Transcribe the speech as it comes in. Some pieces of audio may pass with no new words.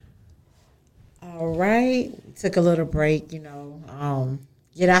All right. Took a little break, get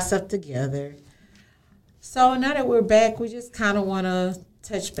ourselves together. So now that we're back, we just kind of want to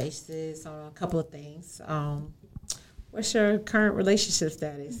touch bases on a couple of things. What's your current relationship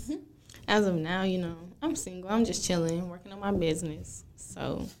status? As of now, I'm single. I'm just chilling, working on my business.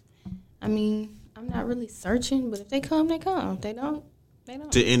 So, I'm not really searching, but if they come, they come. If they don't, they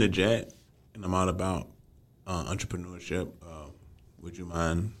don't. To interject, and I'm all about entrepreneurship, would you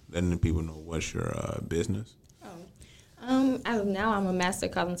mind letting the people know what's your business? As of now, I'm a master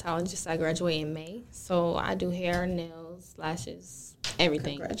cosmetologist. I graduate in May, so I do hair, nails, lashes,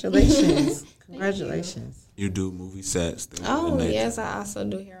 everything. Congratulations! Congratulations! You do movie sets. Oh yes, I also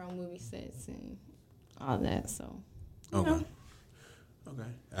do hair on movie sets and all that. So okay.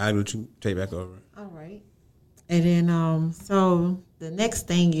 I will take back over. All right, and then so the next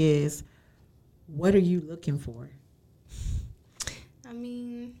thing is, what are you looking for?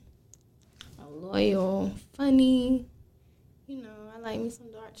 A loyal, funny. I like me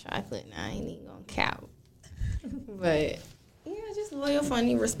some dark chocolate. Now I ain't even gonna cap. But, just loyal,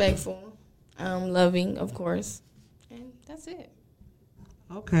 funny, respectful, loving, of course. And that's it.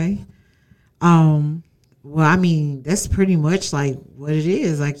 Okay. Well, that's pretty much like what it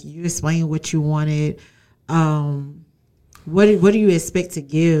is. Like you explain what you wanted. What do you expect to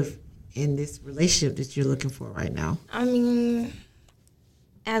give in this relationship that you're looking for right now?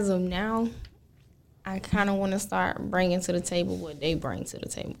 As of now, I kind of want to start bringing to the table what they bring to the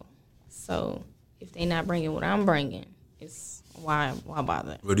table. So if they not bringing what I'm bringing, it's why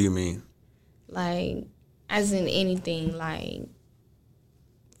bother? What do you mean? Like, as in anything, like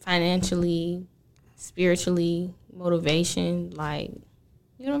financially, spiritually, motivation, like,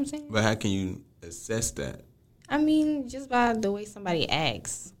 you know what I'm saying? But how can you assess that? Just by the way somebody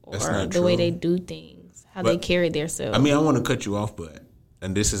acts or the way they do things, how they carry themselves. I want to cut you off,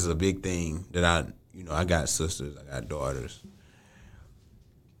 and this is a big thing that I got sisters, I got daughters.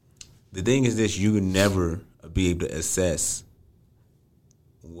 The thing is this, you can never be able to assess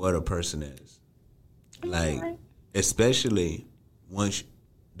what a person is. Like, especially once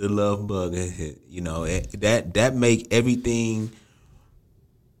the love bug hit, that make everything,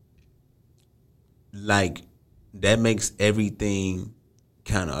 like, that makes everything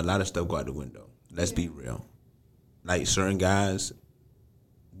kind of, a lot of stuff go out the window. Let's be real. Like, certain guys,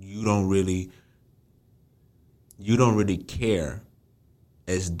 you don't really care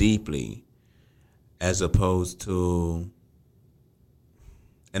as deeply as opposed to,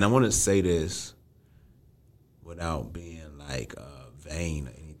 and I want to say this without being like vain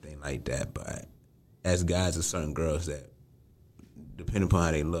or anything like that, but as guys, there's certain girls that, depending upon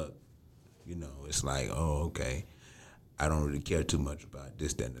how they look, it's like, oh, okay, I don't really care too much about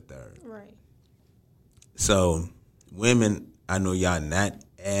this, that, and the third. Right. So, women, I know y'all not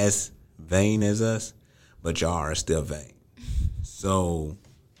as vain as us, but y'all are still vain. So,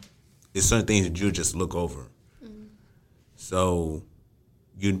 it's certain things that you just look over. Mm-hmm. So,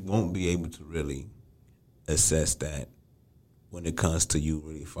 you won't be able to really assess that when it comes to you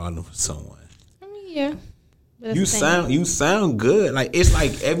really falling for someone. Yeah. You sound good. Like, it's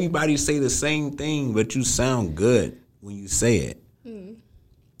like everybody say the same thing, but you sound good when you say it.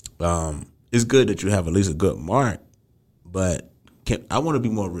 Mm. It's good that you have at least a good mark, but I want to be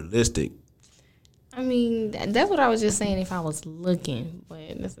more realistic. That's what I was just saying if I was looking,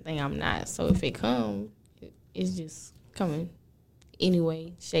 but that's the thing, I'm not. So if it comes, it's just coming any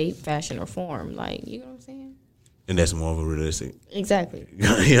way, shape, fashion, or form. Like, you know what I'm saying? And that's more of a realistic. Exactly. You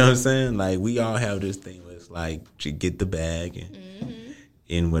know what I'm saying? Like, we all have this thing where it's like, you get the bag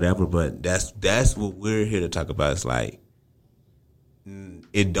and whatever, but that's what we're here to talk about. It's like,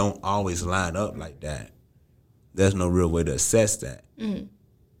 it don't always line up like that. There's no real way to assess that. Mm-hmm.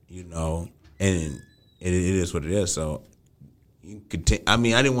 And it is what it is. So, you continue.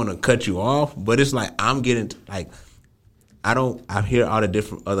 I didn't want to cut you off, but it's like I'm getting like, I hear all the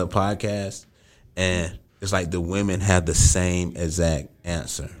different other podcasts, and it's like the women have the same exact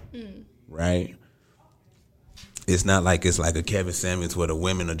answer, right? It's not like it's like a Kevin Samuels where the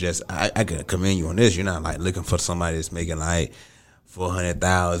women are just. I can commend you on this. You're not like looking for somebody that's making like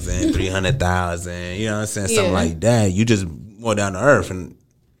 400,000, 300,000. You know what I'm saying? Something like that. You just more down to earth, and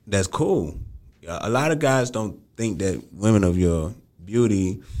that's cool. A lot of guys don't think that women of your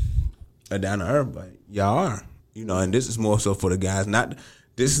beauty are down to earth, but y'all are. And this is more so for the guys.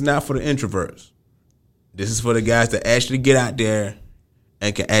 This is not for the introverts. This is for the guys that actually get out there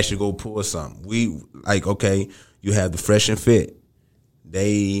and can actually go pull something. We like, okay, you have the Fresh and Fit.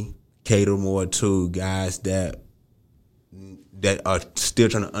 They cater more to guys that are still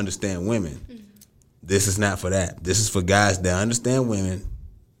trying to understand women. Mm-hmm. This is not for that. This is for guys that understand women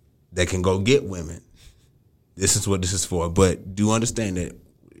that can go get women. This is what this is for. But do understand that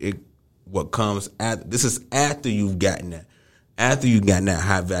what comes after, this is after you've gotten that. After you've gotten that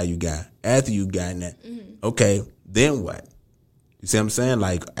high value guy. After you've gotten that. Okay, then what? You see what I'm saying?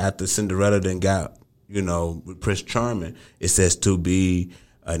 Like after Cinderella then got, with Prince Charming, it says to be,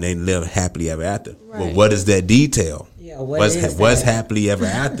 and they live happily ever after. Right. Well, what is that detail? Yeah, what's happily ever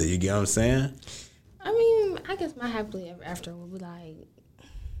after? You get what I'm saying? I mean, I guess my happily ever after would be like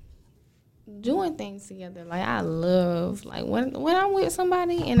doing things together. Like I love, like when I'm with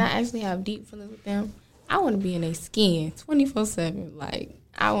somebody and I actually have deep feelings with them, I want to be in their skin 24/7. Like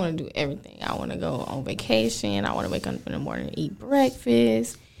I want to do everything. I want to go on vacation. I want to wake up in the morning and eat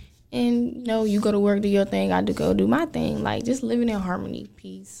breakfast. And you go to work, do your thing. I go do my thing. Like just living in harmony,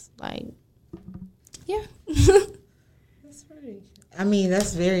 peace. Like, yeah. That's right. I mean,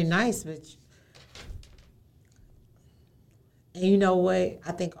 that's very nice, but. And you know what?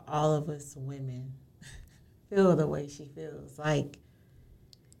 I think all of us women feel the way she feels. Like,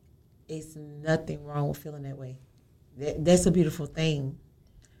 it's nothing wrong with feeling that way. That's a beautiful thing.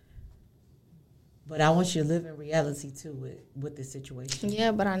 But I want you to live in reality, too, with this situation.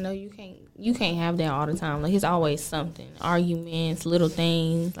 Yeah, but I know you can't have that all the time. Like, it's always something. Arguments, little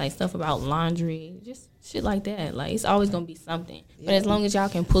things, like stuff about laundry, just shit like that. Like, it's always going to be something. Yeah. But as long as y'all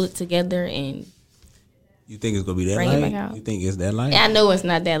can pull it together and you think it's gonna be that light? You think it's that light? Yeah, I know it's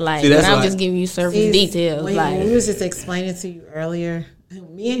not that light, but I'm just giving you surface details. When we was just explaining to you earlier,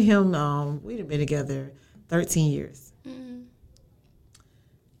 me and him, we'd have been together 13 years. Mm-hmm.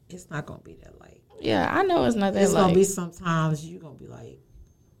 It's not gonna be that light. Yeah, I know it's not that light. It's gonna be sometimes you're gonna be like,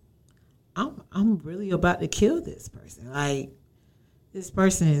 I'm really about to kill this person. Like, this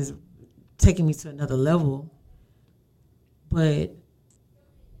person is taking me to another level. But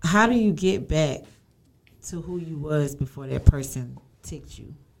how do you get back to who you was before that person ticked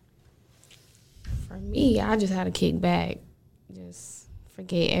you? For me, I just had to kick back, just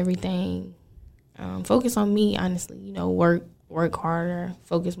forget everything, focus on me. Honestly, work harder,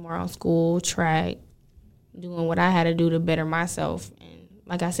 focus more on school, track, doing what I had to do to better myself. And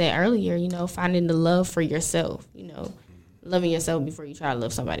like I said earlier, finding the love for yourself. Loving yourself before you try to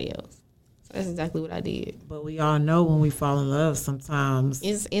love somebody else. That's exactly what I did. But we all know when we fall in love, sometimes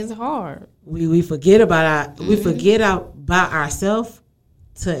it's hard. We forget about we forget about ourselves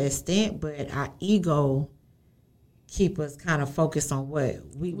to an extent, but our ego keep us kind of focused on what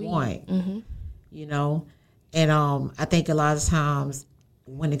we want. Mm-hmm. And I think a lot of times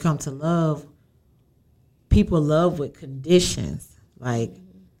when it comes to love, people love with conditions. Like,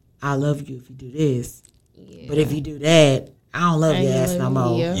 I love you if you do this, but if you do that, I don't love your ass no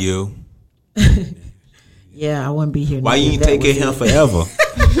more. Yeah. You. Yeah, I wouldn't be here. Why you ain't taking him forever?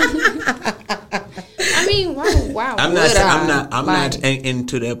 I mean, wow. I'm not. And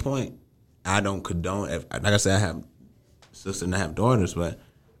to that point, I don't condone. Like I said, I have sisters and I have daughters, but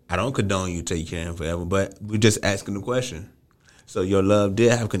I don't condone you taking care of him forever. But we're just asking the question. So your love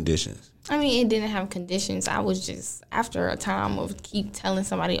did have conditions. I mean, it didn't have conditions. I was just, after a time of keep telling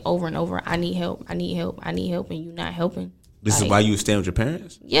somebody over and over, I need help, and you not helping. This is why you stand with your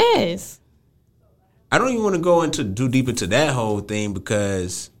parents? Yes. I don't even want to go too deep into that whole thing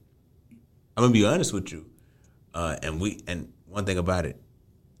because I'm gonna be honest with you. And one thing about it,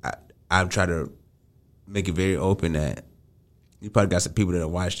 I've tried to make it very open that you probably got some people that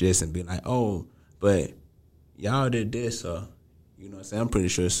watch this and be like, oh, but y'all did this, or what I'm saying? I'm pretty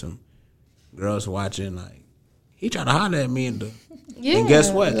sure some girls watching like he tried to holler at me and guess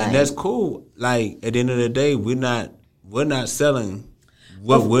what? Like, and that's cool. Like at the end of the day, we're not selling.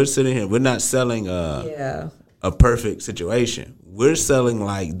 What we're sitting here, we're not selling a perfect situation. We're selling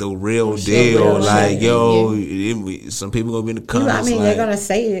like the real deal. Like, some people gonna be in the comments. They're gonna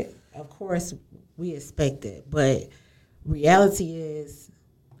say it. Of course, we expect it, but reality is,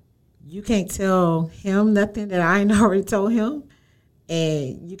 you can't tell him nothing that I ain't already told him,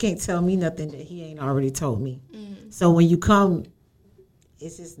 and you can't tell me nothing that he ain't already told me. Mm-hmm. So when you come,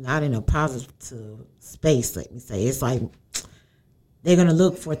 it's just not in a positive space. Let me say, it's like, they're going to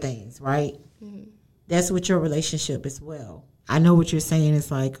look for things, right? Mm-hmm. That's with your relationship as well. I know what you're saying.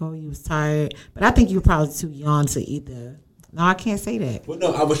 It's like, oh, you was tired. But I think you're probably too young to either. No, I can't say that. Well,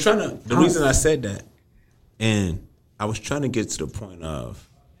 no, I was trying to. The reason I said that, and I was trying to get to the point of,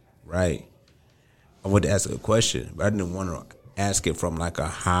 right, I wanted to ask a question, but I didn't want to ask it from like a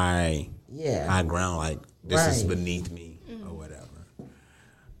high ground, like this is beneath me or whatever.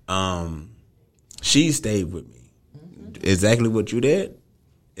 She stayed with me. Exactly what you did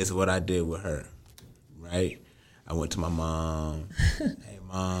is what I did with her, right? I went to my mom. Hey,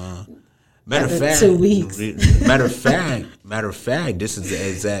 Mom, Matter of fact, 2 weeks. matter of fact, this is the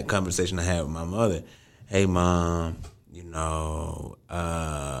exact conversation I had with my mother. Hey, Mom,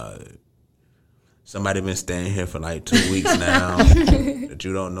 somebody been staying here for like 2 weeks now that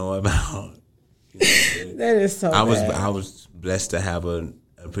you don't know about. That is so I bad. was blessed to have a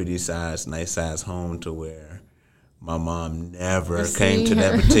pretty nice size home to where my mom never came to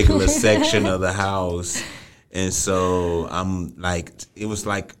that particular section of the house. And so I'm like, it was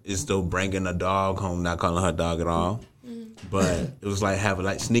like as though bringing a dog home, not calling her dog at all. But it was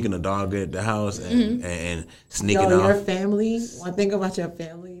like sneaking a dog at the house and sneaking Yo, off. your family, one thing about your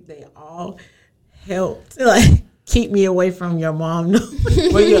family, they all helped like keep me away from your mom.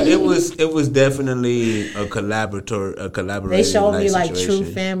 Well, yeah, it was definitely a collaboration. They showed me like situation.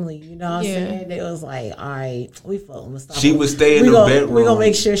 true family. You know what I'm saying? They was like, all right, we fuck with Mustafa. She would stay in the bedroom. We're going to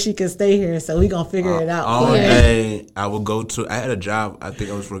make sure she can stay here, so we going to figure it out. All day, I had a job, I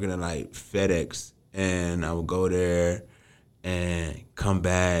think I was working at like FedEx, and I would go there and come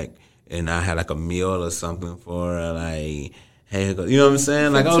back, and I had like a meal or something for her, like, hey, you know what I'm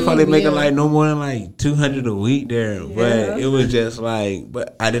saying? Like I was probably making like no more than like $200 a week there, but it was just like,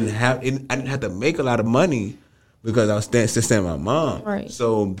 but I didn't have to make a lot of money because I was still staying with my mom. Right.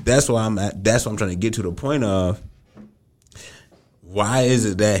 So that's why that's what I'm trying to get to the point of. Why is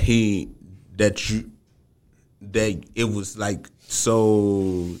it that it was like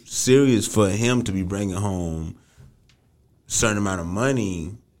so serious for him to be bringing home a certain amount of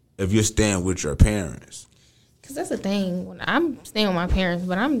money if you're staying with your parents? Because that's the thing. When I'm staying with my parents,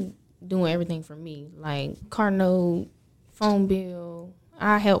 but I'm doing everything for me. Like car note, phone bill.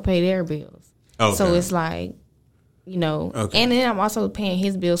 I help pay their bills. Okay. So it's like, and then I'm also paying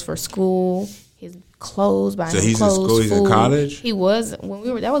his bills for school, his clothes, buying his clothes, in school, he's in college? He was, that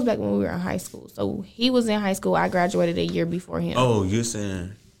was back when we were in high school. So he was in high school. I graduated a year before him. Oh, you're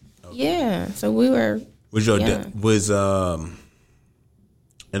saying. Okay. Yeah. So we were. Was your and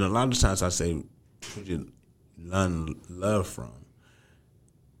a lot of times I say, who'd you learn love from?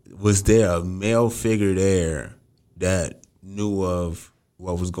 Was there a male figure there that knew of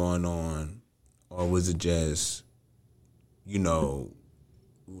what was going on, or was it just,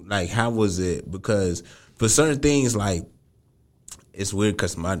 like how was it? Because for certain things, like it's weird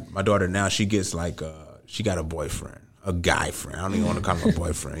because my daughter now she gets like she got a boyfriend, a guy friend. I don't even want to call him a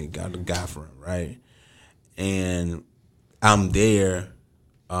boyfriend. He got a guy friend, right? And I'm there.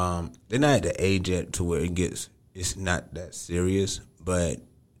 They're not at the age yet to where it's not that serious, but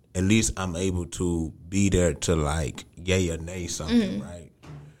at least I'm able to be there to like yay or nay something, right?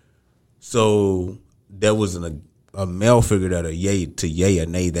 So there wasn't a male figure that yay or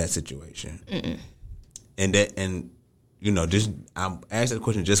nay that situation. And just I'm asking the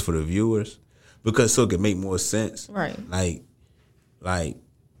question just for the viewers because so it can make more sense, Right. Like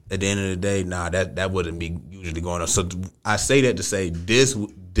at the end of the day, that wouldn't be usually going on. So I say that to say this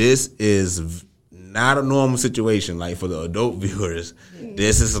is not a normal situation. Like for the adult viewers,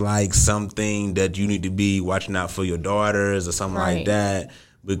 this is like something that you need to be watching out for your daughters or something like that,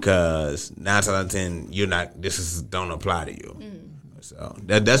 because 9 times out of 10, you're not. Don't apply to you. So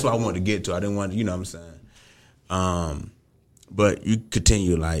that's what I wanted to get to. I didn't want, you know what I'm saying. But you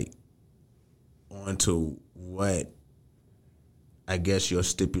continue like on to what I guess your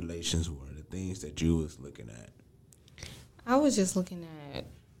stipulations were, the things that you was looking at. I was just looking at,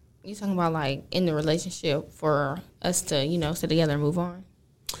 you talking about like in the relationship for us to, stay together and move on?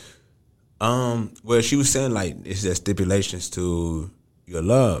 Well, she was saying like it's just stipulations to your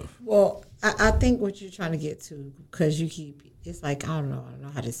love. Well, I think what you're trying to get to, because it's like, I don't know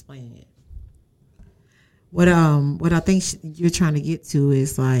how to explain it. What I think you're trying to get to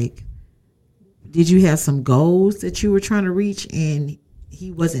is like, did you have some goals that you were trying to reach and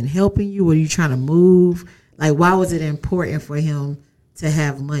he wasn't helping you? Were you trying to move? Like, why was it important for him to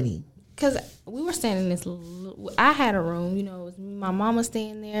have money? Because we were staying in this, I had a room, it was my mama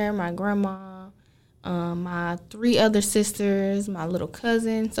staying there, my grandma, my 3 other sisters, my little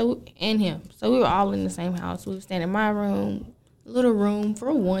cousin, and him. So we were all in the same house. We were staying in my room, little room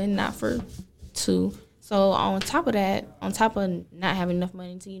for 1, not for 2. So on top of that, on top of not having enough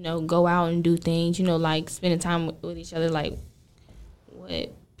money to, go out and do things, like spending time with each other, like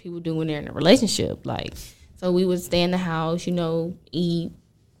what people do when they're in a relationship. Like, so we would stay in the house, eat,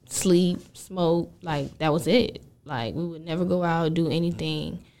 sleep, smoke, like that was it. Like we would never go out, do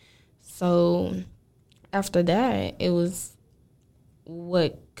anything. So after that, it was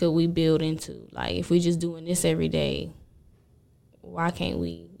what could we build into? Like if we just doing this every day, why can't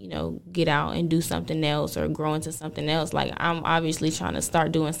we, get out and do something else or grow into something else? Like I'm obviously trying to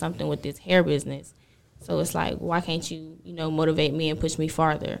start doing something with this hair business. So it's like, why can't you, motivate me and push me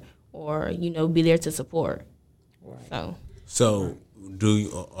farther? or, be there to support. Right. So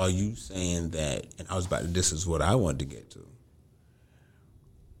Are you saying that, and this is what I wanted to get to.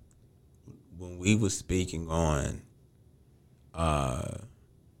 When we were speaking on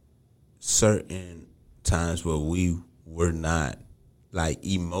certain times where we were not like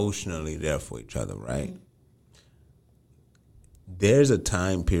emotionally there for each other, right? Mm-hmm. There's a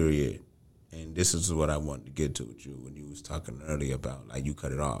time period, and this is what I wanted to get to with you when you was talking earlier about like you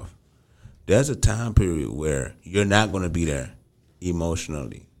cut it off. There's a time period where you're not going to be there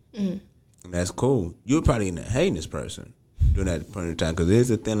emotionally. Mm-hmm. And that's cool. You're probably in hating this person during that point of time, because there's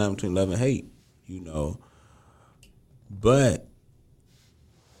a thin line between love and hate, But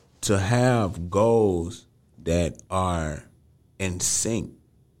to have goals that are in sync.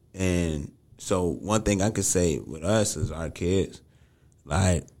 And so one thing I could say with us as our kids,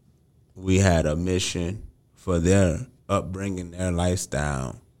 like we had a mission for their upbringing, their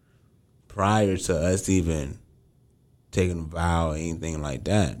lifestyle, prior to us even taking a vow or anything like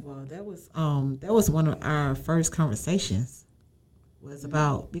that. Well, that was one of our first conversations. Was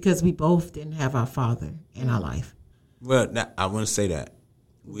about, because we both didn't have our father in our life. Well, I wouldn't say that.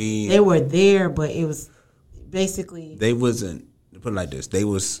 They were there, but it was basically they wasn't. Put it like this: they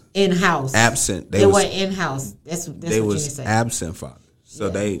was in house, absent. They were in house. That's they what was absent fathers. So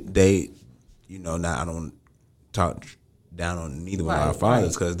they, now I don't talk down on neither of our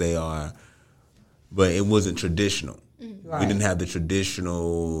fathers because they are, but it wasn't traditional. Right. We didn't have the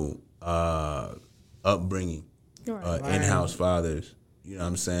traditional upbringing, in-house fathers. You know what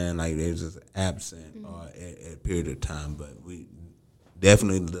I'm saying? Like they was just absent at a period of time, but we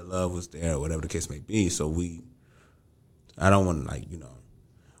definitely the love was there, whatever the case may be. So I don't want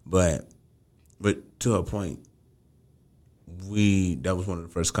to but to a point, that was one of the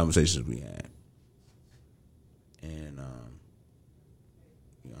first conversations we had, and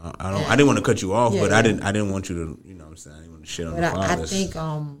I didn't want to cut you off, but I didn't want you to, what I'm saying, I didn't want to shit on the fathers. I think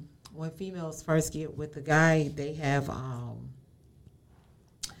when females first get with the guy, they have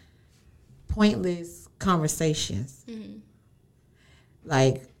pointless conversations,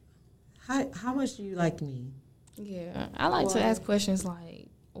 like how much do you like me? Yeah, I like to ask questions like,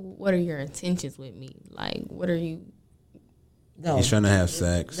 what are your intentions with me? Like, what are you? No, he's trying to have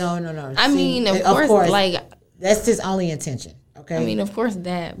sex. No. I mean, of course, like that's his only intention. Okay. I mean, of course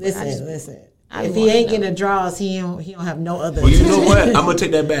that. Listen. If he ain't getting the draws, he don't have no other. Well, you know what? I'm gonna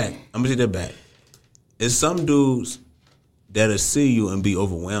take that back. It's some dudes that'll see you and be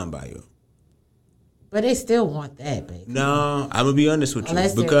overwhelmed by you. But they still want that, baby. No, I'm gonna be honest with you,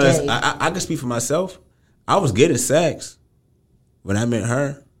 because I can speak for myself. I was getting sex when I met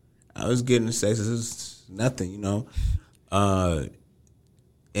her. I was getting sex. It was nothing, but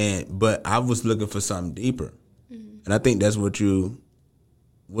I was looking for something deeper, and I think that's what you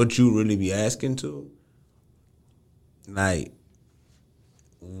really be asking to. Like,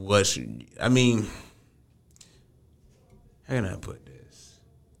 how can I put this?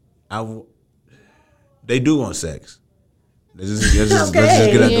 They do want sex. Let's just get out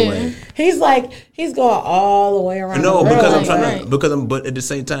the way. He's going all the way around. No, because but at the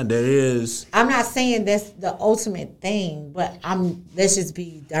same time, there is. I'm not saying that's the ultimate thing, but let's just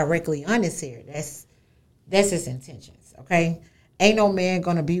be directly honest here. That's his intentions. Okay, ain't no man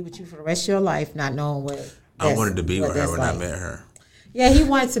gonna be with you for the rest of your life not knowing what. I wanted to be with her when I met her. Yeah, he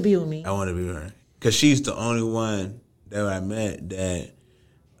wanted to be with me. I wanted to be with her because she's the only one that I met that.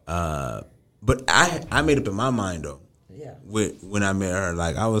 But I made up in my mind though. Yeah. When I met her,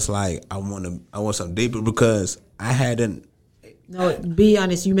 like I was like, I want something deeper, because I hadn't. No, be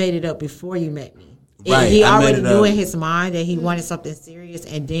honest. You made it up before you met me. Right. He already knew in his mind that he wanted something serious,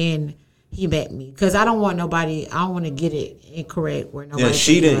 and then he met me. Because I don't want to get it incorrect where nobody.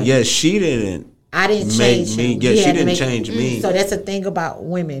 She didn't. I didn't change me. Yeah, she didn't change me. So that's the thing about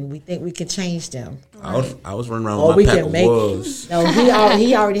women. We think we can change them. I was running around with my pack of wolves. No,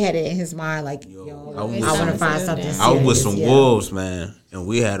 he already had it in his mind. Like, I want to find something serious. I was with some wolves, man, and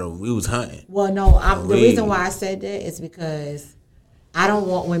we was hunting. Well, no, the reason why I said that is because I don't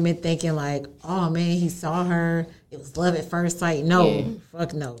want women thinking like, oh man, he saw her. It was love at first sight. No,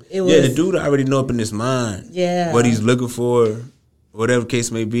 fuck no. It was. Yeah, the dude already know up in his mind. Yeah, what he's looking for, whatever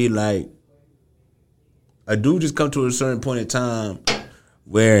case may be. Like, a dude just come to a certain point in time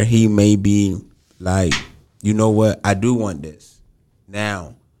where he may be like, you know what, I do want this.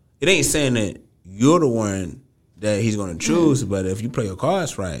 Now, it ain't saying that you're the one that he's going to choose, but if you play your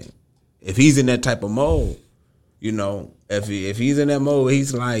cards right, if he's in that type of mode, if he's in that mode,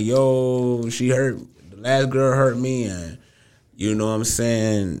 he's like, yo, the last girl hurt me, and you know what I'm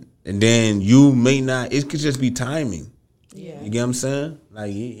saying, and then you may not, it could just be timing. Yeah. You get what I'm saying?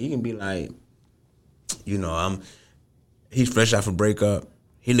 Like he can be like, he's fresh out from breakup.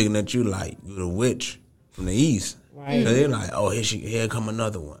 He looking at you like you the witch from the east. Right. So they're like, oh, here come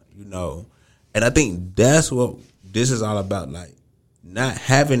another one. And I think that's what this is all about. Like not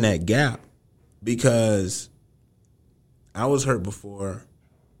having that gap, because I was hurt before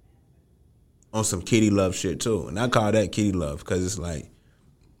on some kitty love shit too, and I call that kitty love because it's like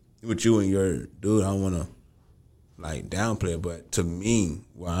with you and your dude. I don't want to like downplay it, but to me,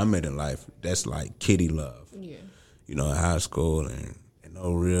 where I'm at in life, that's like kitty love. Yeah. In high school and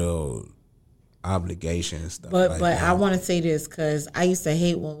no real obligations. Stuff But like but that. I want to say this because I used to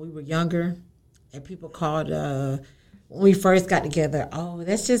hate when we were younger, and people called when we first got together. Oh,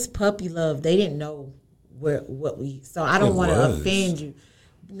 that's just puppy love. They didn't know what we. So I don't want to offend you.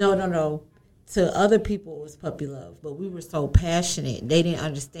 No. To other people, it was puppy love, but we were so passionate. They didn't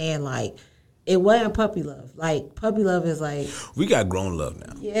understand. Like it wasn't puppy love. Like puppy love is like we got grown love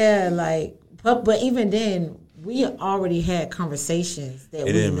now. Yeah, like but even then. We already had conversations that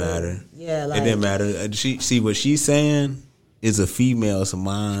it didn't matter. Yeah, like it didn't matter. She see what she's saying is a female's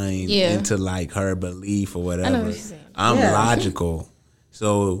mind into like her belief or whatever. I know what she's saying. I'm logical,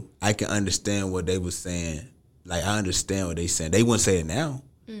 so I can understand what they were saying. Like I understand what they saying. They wouldn't say it now.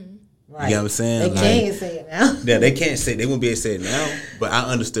 Right. You know what I'm saying? They can't say it now. Yeah, they can't say. They wouldn't be able to say it now. But I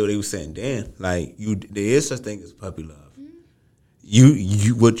understood what they were saying then. Like there is such thing as puppy love.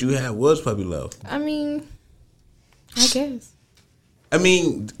 You what you had was puppy love. I mean. I guess. I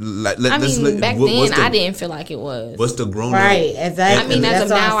mean, back then I didn't feel like it was. What's the grown right? Exactly. I mean, as of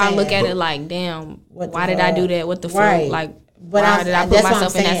now, I look at it like, damn, why did I do that? What the fuck? Like, why did I put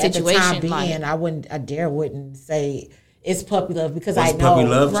myself in that situation? I wouldn't say it's puppy love because what's I know. Puppy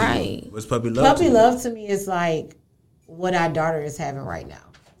love right. What's puppy love? Puppy love to me is like what our daughter is having right now.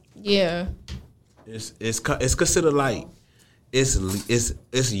 Yeah. It's considered like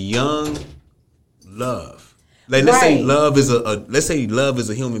it's young love. Like let's say love is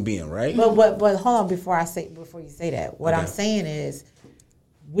a human being, right? But hold on before you say that. What I'm saying is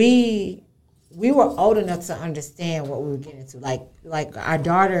we were old enough to understand what we were getting into. Like our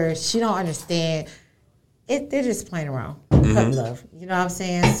daughter, she don't understand it. They're just playing around. Puppy love. You know what I'm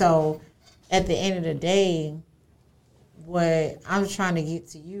saying? So at the end of the day, what I'm trying to get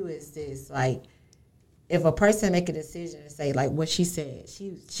to you is this, like, if a person make a decision and say, like what she said,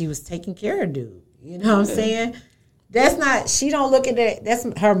 she was taking care of dude. You know what I'm saying? That's not. She don't look at that. That's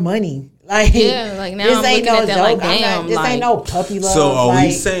her money. Like like now I'm looking at that like damn. This ain't no puppy love. So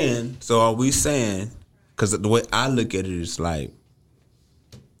are we saying? Because the way I look at it is like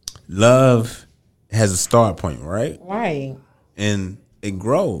love has a start point, right? Right. And it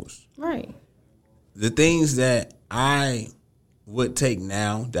grows. Right. The things that I would take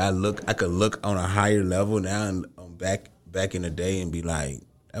now that I could look on a higher level now and back in the day and be like,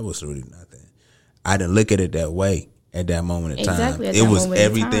 that was really nothing. I didn't look at it that way at that moment in time. It was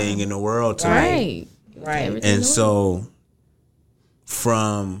everything in the world to me. Right. And so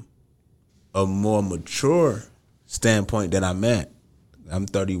from a more mature standpoint that I'm at, I'm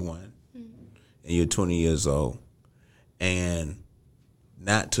 31 and you're 20 years old. And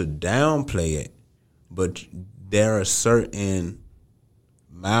not to downplay it, but there are certain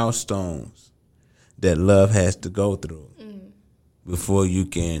milestones that love has to go through before you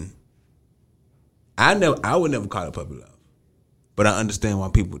can. I would never call it puppy love, but I understand why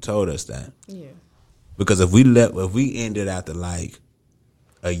people told us that. Yeah. Because if we ended after like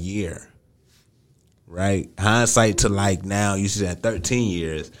a year, right? Hindsight to like now, you see that 13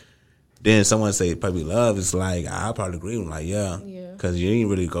 years. Then someone say puppy love, it's like I probably agree with them, like yeah, because you ain't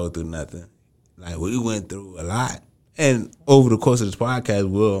really go through nothing. Like we went through a lot, and over the course of this podcast,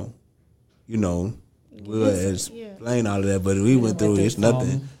 we'll explain all of that. But we went through it's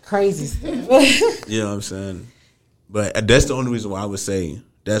nothing crazy stuff. You know what I'm saying? But that's the only reason why I would say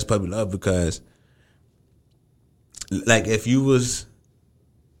that's puppy love, because like if you was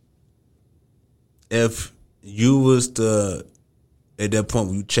at that point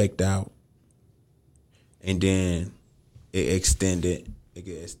where you checked out and then it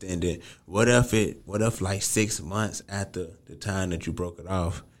get extended. What if like 6 months after the time that you broke it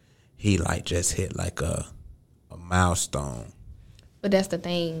off, he like just hit like a milestone? But that's the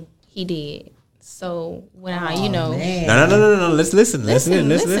thing, he did. So when No. Let's listen.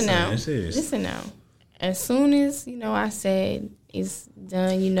 Listen now. As soon as I said it's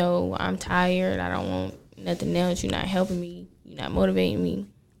done, I'm tired. I don't want nothing else. You're not helping me. You're not motivating me.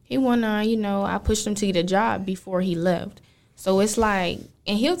 He went on. I pushed him to get a job before he left. So it's like,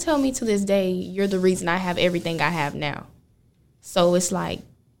 and he'll tell me to this day, you're the reason I have everything I have now. So it's like,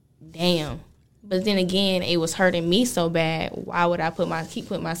 damn. But then again, it was hurting me so bad. Why would I keep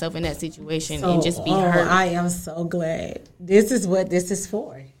putting myself in that situation and just be hurt? I am so glad. This is what this is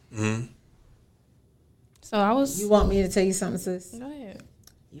for. Mm-hmm. So I was. You want me to tell you something, sis? Go ahead.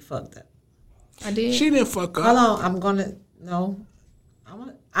 You fucked up. I did. She didn't fuck up. Hold on.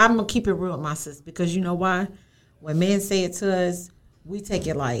 I'm gonna keep it real with my sis, because you know why? When men say it to us, we take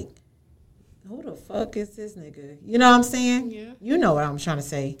it like, who the fuck is this nigga? You know what I'm saying? Yeah. You know what I'm trying to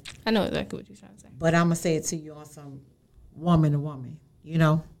say. I know exactly what you're trying to say. But I'm going to say it to you on some woman to woman, you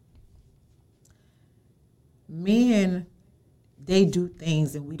know? Men, they do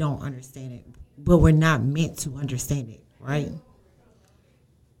things and we don't understand it, but we're not meant to understand it, right?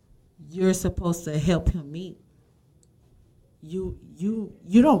 You're supposed to help him meet. You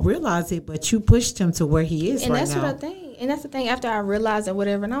don't realize it, but you pushed him to where he is and right that's now. what I think. And that's the thing. After I realized it,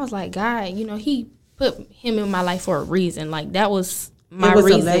 whatever, and I was like, God, you know, He put him in my life for a reason. Like that was my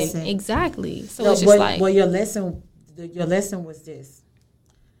reason. A lesson. Exactly. So it's just your lesson was this: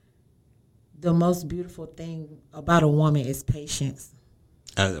 the most beautiful thing about a woman is patience.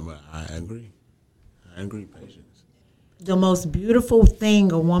 I agree. I agree. Patience. The most beautiful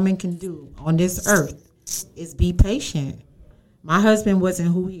thing a woman can do on this earth is be patient. My husband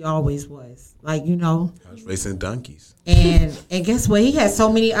wasn't who he always was. Like, you know. I was racing donkeys. And guess what? He had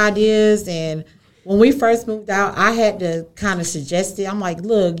so many ideas. And when we first moved out, I had to kind of suggest it. I'm like,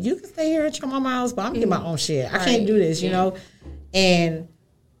 look, you can stay here at your mama's house, but I'm getting my own shit. I can't do this, you know. And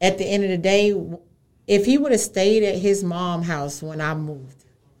at the end of the day, if he would have stayed at his mom's house when I moved,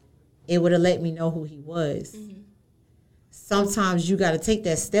 it would have let me know who he was. Mm-hmm. Sometimes you got to take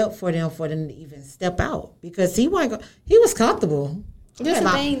that step for them to even step out, because he was comfortable. That's the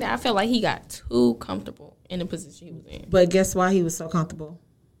thing that I felt like he got too comfortable in the position he was in. But guess why he was so comfortable?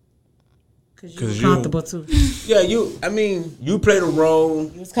 Because you were comfortable too. Yeah, you played a role.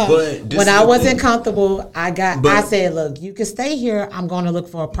 But when I wasn't comfortable, I said, look, you can stay here. I'm going to look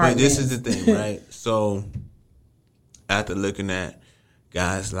for a partner. But this is the thing, right? So after looking at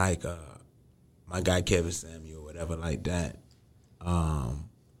guys like my guy Kevin Samuel, whatever like that,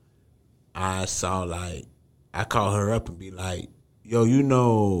 I saw, like, I called her up and be like, yo, you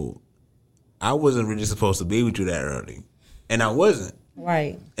know, I wasn't really supposed to be with you that early. And I wasn't.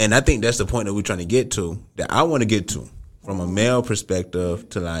 Right. And I think that's the point that we're trying to get to, that I want to get to, from a male perspective,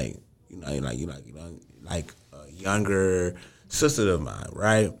 to like a younger sister of mine,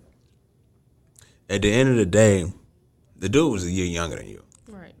 right? At the end of the day, the dude was a year younger than you.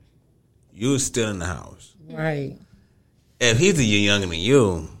 Right. You was still in the house. Right. If he's a year younger than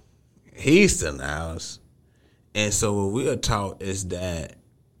you, he's still in the house. And so what we are taught is that,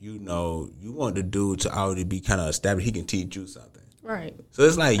 you know, you want the dude to already be kind of established. He can teach you something. Right. So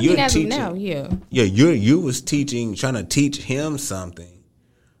it's like you're teaching. Now, yeah. Yeah, you was teaching, trying to teach him something,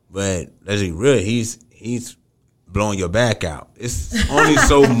 but let's be real, he's blowing your back out. It's only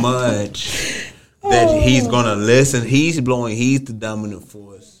so much that he's gonna listen. He's the dominant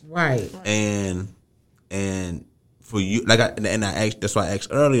force. Right. And for you, like I asked, that's why I asked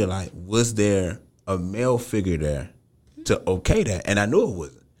earlier, like, was there a male figure there to okay that? And I knew it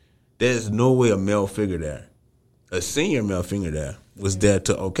wasn't. There's no way a male figure there, a senior male figure there, was there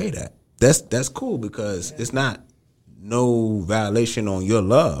to okay that. That's cool, because it's not no violation on your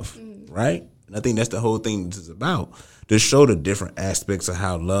love, right? And I think that's the whole thing this is about, to show the different aspects of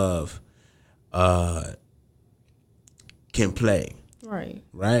how love can play. Right.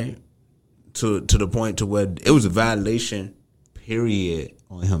 Right? To the point to where it was a violation, period,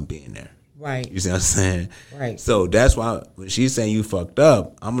 on him being there. Right. You see what I'm saying? Right. So that's why when she's saying you fucked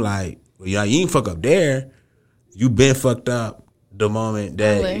up, I'm like, well, you ain't fuck up there. You been fucked up the moment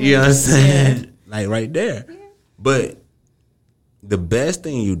that, you know what I'm saying? Yeah. Like right there. Yeah. But the best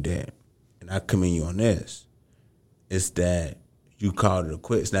thing you did, and I commend you on this, is that you called it a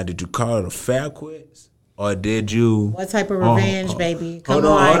quits. Now, did you call it a fair quits? Or did you... What type of revenge, baby? Hold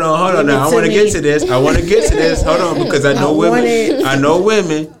on. Now, I want to get to this. Hold on, because I know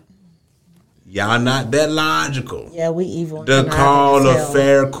women. Y'all not that logical. Yeah, we evil. The call of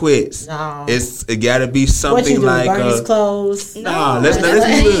fair quits. No. It got to be something what you do, like... burn his clothes? No, let's be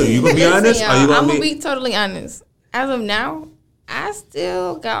real. You going to be honest? I'm going to be totally honest. As of now, I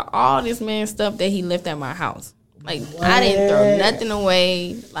still got all this man stuff that he left at my house. Like, what? I didn't throw nothing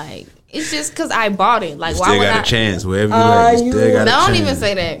away. Like... It's just because I bought it. Like, why would I? Still got a chance wherever you at. You still got a chance. Don't even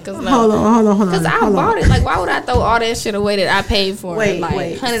say that. Cause hold on. Because I bought it. Like, why would I throw all that shit away that I paid for? Wait.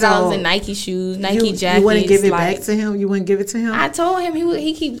 $100 in Nike shoes, Nike jackets. You wouldn't give it back to him? You wouldn't give it to him? I told him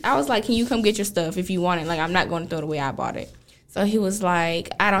I was like, can you come get your stuff if you want it? Like, I'm not going to throw it away. I bought it. So he was like,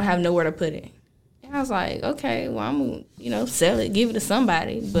 I don't have nowhere to put it. And And I was like, okay, well, I'm going to, sell it, give it to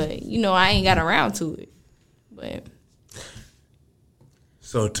somebody. But, I ain't got around to it. But.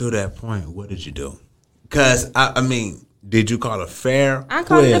 So, to that point, what did you do? Because, I mean, did you call a fair I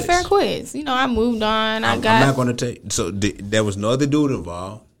called it a fair quiz. I moved on. I'm not going to take. So, there was no other dude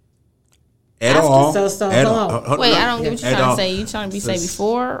involved at all. So hold on. Wait, I don't get what you're trying to say. You trying to say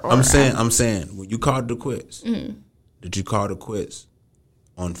before? Or I'm saying, when you called the quiz, did you call the quiz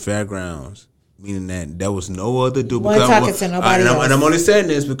on fairgrounds? Meaning that there was no other dude. One talking to nobody else. And I'm only saying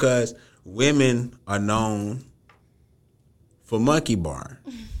this because women are known for monkey bar.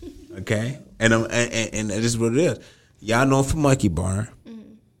 Okay? And this is what it is. Y'all know for monkey bar.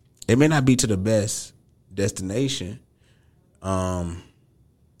 It may not be to the best destination.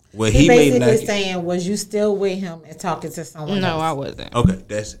 Where he may basically saying, was you still with him and talking to someone else? No, I wasn't.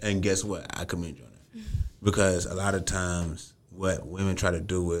 Okay, and guess what? I commend you on that. Because a lot of times what women try to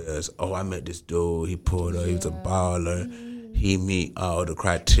do is, I met this dude, he pulled up, he was a baller, he meet all the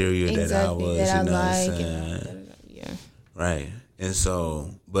criteria that I was, what I'm saying? Yeah. Right. And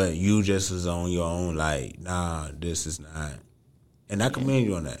so, but you just is on your own, like, nah, this is not. And I commend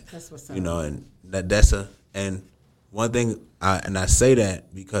you on that. That's what's up. And and one thing, I say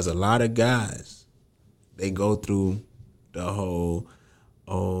that because a lot of guys, they go through the whole,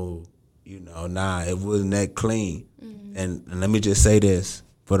 it wasn't that clean. Mm-hmm. And let me just say this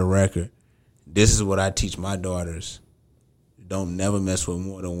for the record. This is what I teach my daughters. Don't never mess with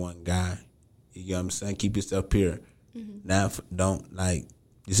more than one guy. You know what I'm saying? Keep yourself pure. Mm-hmm. Now, don't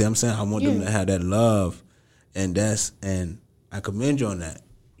you see what I'm saying? I want them to have that love, and I commend you on that.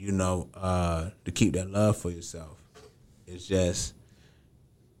 To keep that love for yourself. It's just,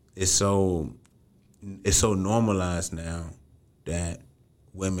 it's so normalized now that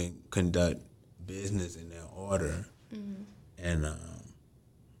women conduct business in that order, and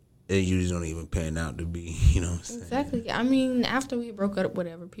it usually don't even pan out to be, what I'm saying? Exactly. I mean, after we broke up,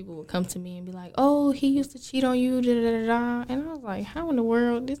 whatever, people would come to me and be like, "Oh, he used to cheat on you, da da da da," and I was like, "How in the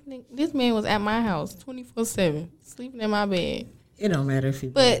world? This man was at my house 24/7, sleeping in my bed." It don't matter if he.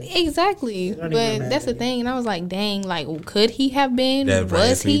 But exactly, but that's the thing. And I was like, dang, could he have been? That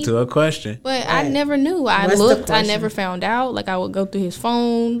brings me to a question. But right. I never knew. I looked. I never found out. I would go through his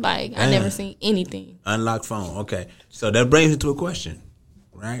phone. I never seen anything. Unlocked phone. Okay, so that brings me to a question,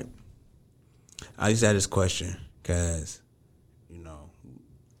 right? I used to have this question because,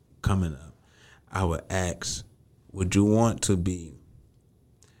 coming up, I would ask, would you want to be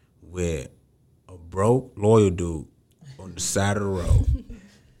with a broke, loyal dude on the side of the road,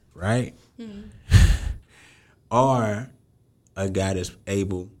 right? Or a guy that's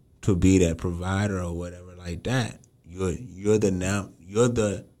able to be that provider or whatever like that. You're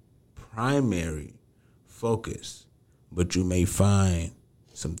the primary focus, but you may find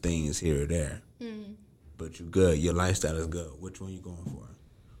some things here or there. But you're good. Your lifestyle is good. Which one you going for?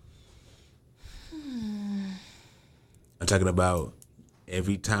 I'm talking about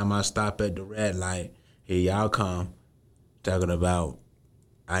every time I stop at the red light, here y'all come. Talking about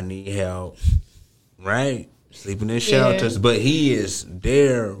I need help, right? Sleeping in shelters, but he is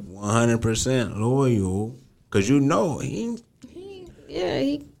there 100% loyal because he comfortable.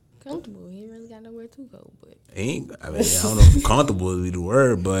 He ain't really got nowhere to go, but I don't know if comfortable is the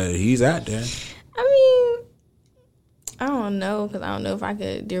word, but he's out there. I mean, I don't know because I don't know if I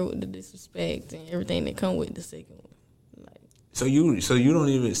could deal with the disrespect and everything that come with the second one. You're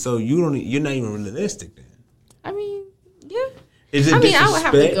not even realistic then. I mean, yeah. Is it disrespect? I would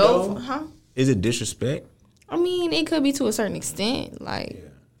have to go. Is it disrespect? I mean, it could be to a certain extent,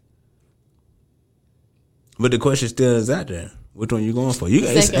 But the question still is out there. Which one you going for?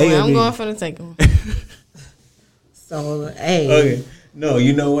 I'm going for the second one. So, hey. Okay. No,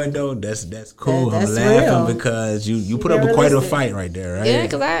 you know what though? That's cool. That's I'm laughing real. because you put up quite a fight right there, right? Yeah,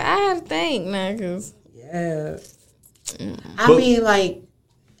 because I had to think now. Yeah. I mean,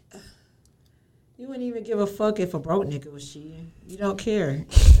 you wouldn't even give a fuck if a broke nigga was cheating. You don't care.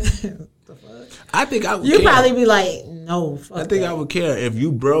 The fuck? I think I would You'd care. probably be like, no, fuck I think that. I would care if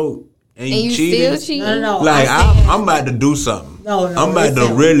you broke and you still cheated. cheating. No. I'm about to do something. No. I'm about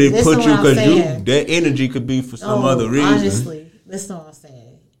to really put you because that energy could be for some other reason. Honestly, listen to what I'm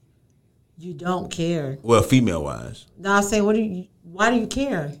saying. You don't care. Well, female wise. No, I'm saying, why do you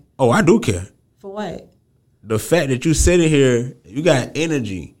care? Oh, I do care. For what? The fact that you sitting here, you got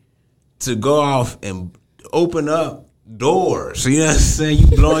energy to go off and open up doors. You know what I'm saying? You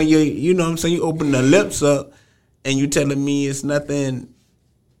blowing you know what I'm saying? You open the lips up and you telling me it's nothing,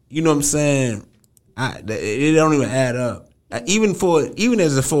 you know what I'm saying? It don't even add up. Look, put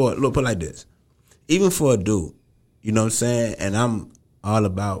it like this. Even for a dude, you know what I'm saying? And all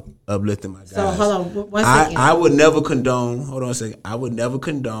about uplifting my guys. So hold on, one second. I would never condone. Hold on a second. I would never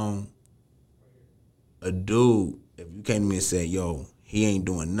condone a dude if you came to me and said, "Yo, he ain't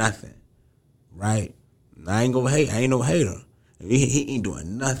doing nothing," right? I ain't gonna hate. I ain't no hater. He ain't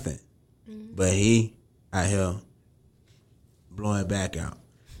doing nothing, but he out here blowing back out.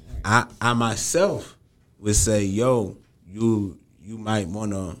 I myself would say, "Yo, you might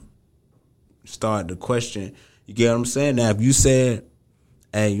want to start the question." You get what I'm saying? Now, if you said,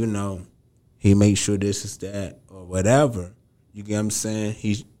 "Hey, you know, he makes sure this is that or whatever," you get what I'm saying?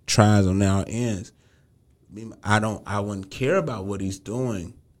 He tries on our ends. I wouldn't care about what he's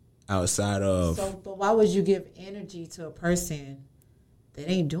doing outside of. So, but why would you give energy to a person that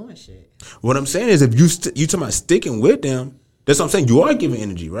ain't doing shit? What I'm saying is, if you talking about sticking with them, that's what I'm saying. You are giving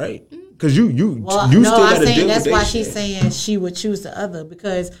energy, right? Because you still got to deal with that's why that she's shit. saying she would choose the other,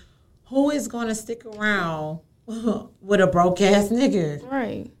 because who is going to stick around with a broke ass nigga?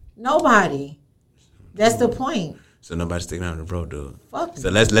 Right. Nobody. That's the point. So nobody's sticking out with the bro, dude. Fuck So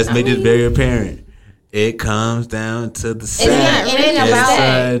it. let's make this very apparent. It comes down to the side. It ain't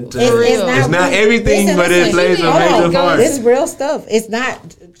about It's not everything, listen, but it plays a hold on. major part. This is real stuff. It's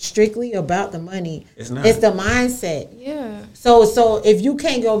not strictly about the money. It's not. It's the mindset. Yeah. So if you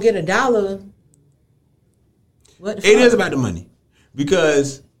can't go get $1, what the It fuck? is about the money.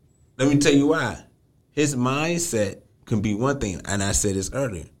 Because, let me tell you why. His mindset can be one thing, and I said this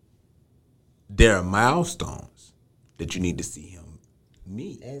earlier. There are milestones that you need to see him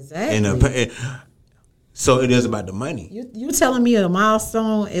meet. Exactly. So it is about the money. You telling me a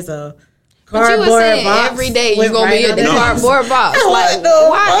milestone is a But you cardboard were saying box every day with you're going to be right at the on it? cardboard box. What Like, the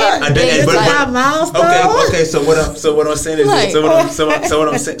why fuck? every day? It's But- about milestone. Okay. So what I'm saying is Like- this. So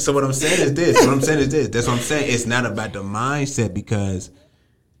what I'm saying is this. That's what I'm saying. It's not about the mindset, because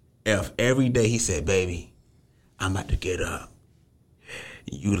if every day he said, "Baby, I'm about to get up,"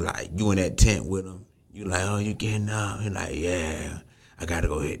 you in that tent with him. You like, "Oh, you getting up?" He like, "Yeah, I gotta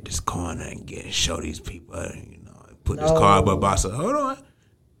go hit this corner and show these people, put this cardboard box up." Hold on,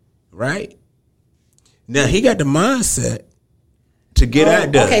 right? Now he got the mindset to get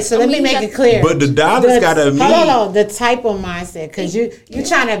out there. Okay, so let me make it clear. But the dollars gotta meet. Hold on, the type of mindset, because you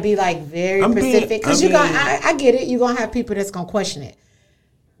trying to be like very specific. Because I get it. You're gonna have people that's gonna question it.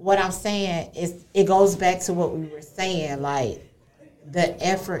 What I'm saying is, it goes back to what we were saying, like the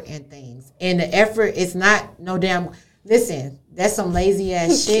effort in things, and the effort is not no damn. Listen, that's some lazy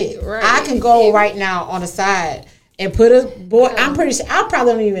ass shit. Right. I can go right now on the side and put a boy. I'm pretty sure I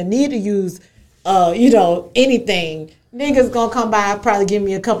probably don't even need to use, anything. Niggas gonna come by, probably give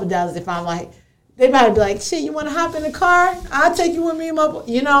me a couple dollars if I'm like, they might be like, "Shit, you want to hop in the car? I'll take you with me, my boy."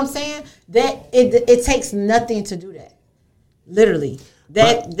 You know what I'm saying? That it takes nothing to do that. Literally,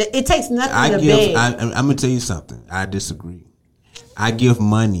 it takes nothing to beg. I'm gonna tell you something. I disagree. I give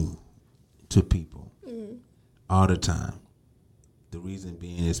money to people all the time. The reason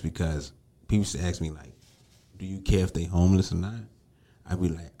being is because people used to ask me, like, "Do you care if they homeless or not?" I'd be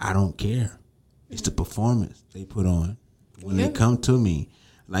like, "I don't care. It's the performance they put on when they come to me."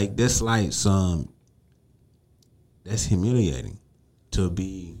 Like, that's humiliating to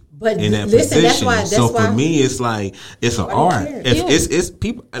be in that listen, position. that's so why for me, it's like, it's an Why do you art. care? It's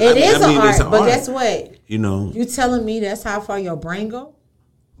people. It is an art, it's an but art. guess what? You telling me that's how far your brain go?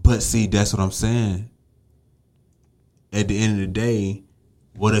 But see, that's what I'm saying. At the end of the day,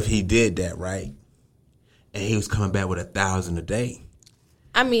 what if he did that, right? And he was coming back with 1,000 a day.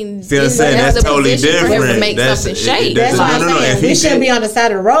 I mean, See what I'm saying? That's totally For him different. to make something shake. That's why I'm saying we shouldn't be on the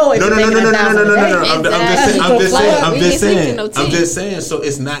side of the road. No. I'm just saying. So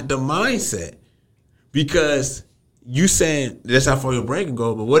it's not the mindset, because you saying that's how far your brain can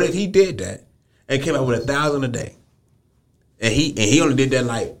go. But what if he did that and came out with 1,000 a day, and he only did that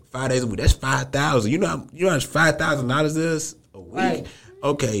like 5 days a week? That's 5,000. You know how much $5,000 is a week? Right.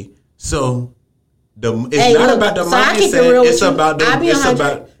 Okay, so. It's not about the mindset. It's about the. I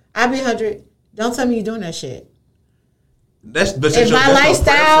be 100. Don't tell me you're doing that shit. If my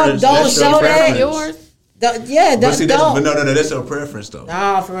lifestyle don't show that, yours. But no, that's your preference though.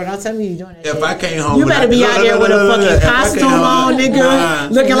 Nah, for real, don't tell me you're doing that shit. If I came home, you better be out there with a fucking costume on, nigga,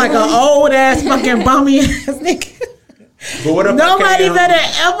 looking like an old ass fucking bummy ass nigga. But what if nobody better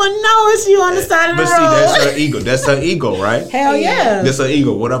ever know it's you on the side of the road? But see, that's her ego. That's her ego, right? Hell yeah. That's her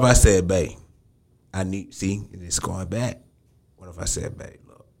ego. What if I said, "Babe, it's going back." What if I said, "Babe,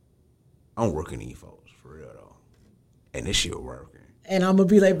 look, I'm working these folks for real though, and this shit working." And I'm gonna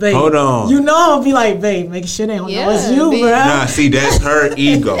be like, "Babe, hold on." You know, I'm gonna be like, "Babe, make sure they don't know it's you, bro." Nah, see, that's her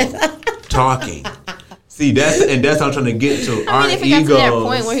ego talking. See, that's what I'm trying to get to. I mean, if it got to that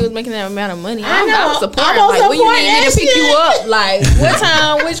point where he was making that amount of money, I was supporting. I'm Like, when you need me to support pick you up, like, what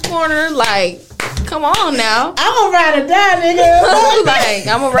time, which corner, like, come on now. I'm gonna ride or die, nigga. Like,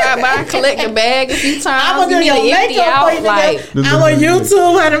 I'm gonna ride by, collect the bag a few times. I'm gonna do you your need to empty makeup out, for you, like. nigga. I'm on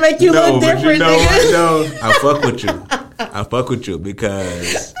YouTube how to make you look different, nigga. I fuck with you. I fuck with you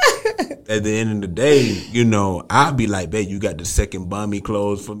because at the end of the day, you know, I'll be like, babe, you got the second bummy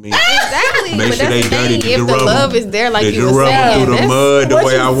clothes for me. Exactly. Make but sure that's they the dirty. thing. If the love is there, like you were rub saying, through the mud the What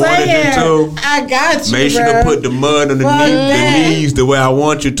way you I wanted saying? you to. I got you, Make sure bro. to put the mud on the knees the way I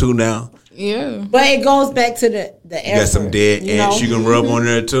want you to now. yeah. But it goes back to the effort. You got some dead ants you can rub on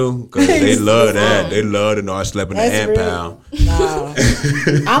there too, because they love that. They love to know I slept in the ant pound. Nah.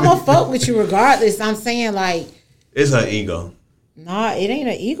 I'm gonna fuck with you regardless. I'm saying like, It's her ego. nah, it ain't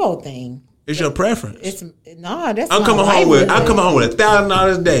an ego thing. It's your preference. It's nah. That's I'm my coming home with livelihood.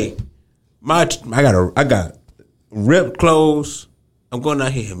 $1,000 a day. I got ripped clothes. I'm going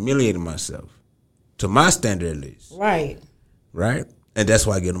out here humiliating myself to my standard at least, Right. right? And that's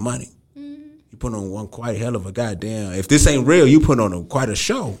why I get the money. You put on one quite hell of a goddamn. If this ain't real, you put on quite a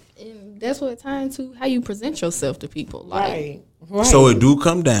show. And that's what ties to how you present yourself to people. Like, Right. So it do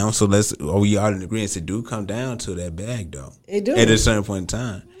come down. So we all in agreement. It do come down to that bag though. It do. At a certain point in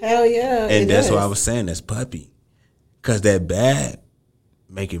time. Hell yeah. And that's does. what I was saying. That's puppy, because that bag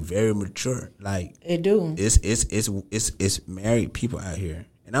make it very mature. Like It do. it's married people out here,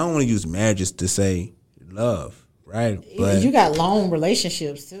 and I don't want to use marriages to say love, right? But You got long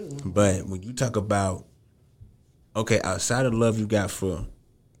relationships too. but when you talk about outside of love you got for,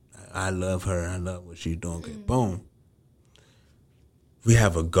 I love her, I love what she's doing. Okay, boom. We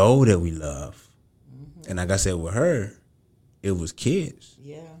have a goal that we love, and like I said with her, it was kids,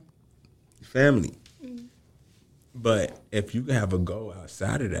 Yeah. family. But if you have a goal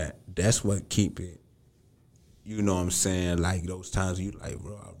outside of that, that's what keep it. You know what I'm saying? Like those times you like,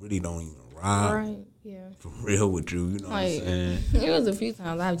 bro, I really don't even ride right, yeah. for real with you. You know what I'm Like, saying? it was a few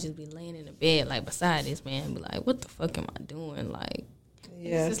times I would just be laying in the bed, like, beside this man, and be like, what the fuck am I doing? Like,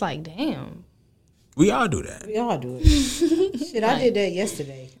 Yeah. it's just like, damn. We all do that. We all do it. Shit, I did that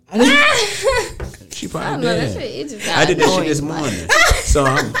yesterday. She I don't probably know, that did. shit, it just got I did that shit annoying, this like- morning. So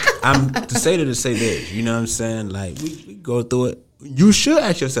I'm to say this. You know what I'm saying? Like we go through it. You should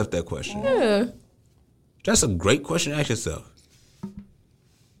ask yourself that question. Yeah. That's a great question to ask yourself.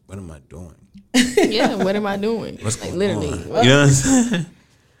 What am I doing? Yeah, what am I doing? What's like, going literally. on? You know what I'm saying?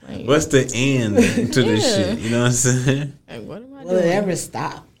 Like, What's the end to this Yeah. shit? You know what I'm saying? like, what am I Will it doing? ever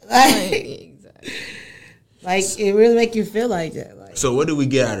stop? Like, exactly. Like it really make you feel like that. Like So what did we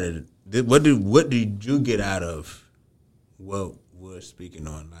get out of it? What did you get out of what we're speaking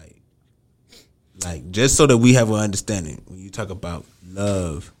on? Like just so that we have an understanding when you talk about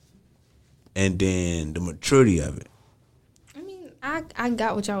love and then the maturity of it. I mean, I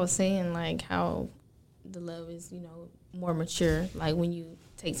got what y'all was saying, like how the love is, more mature. Like when you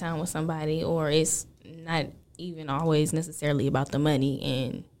take time with somebody, or it's not even always necessarily about the money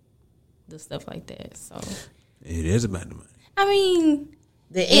and the stuff like that. So It is about the money. I mean,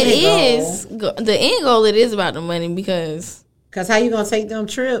 the it is the end goal. It is about the money because Cause how you gonna take them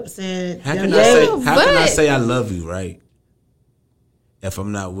trips and How them can I say? dates? How can I but- say I love you, right? If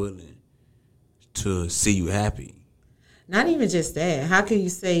I'm not willing to see you happy. Not even just that. How can you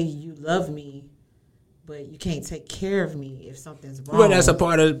say you love me, but you can't take care of me if something's wrong? Well, that's a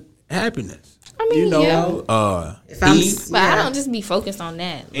part of happiness. I mean, If I'm, eat. but I yeah. don't just be focused on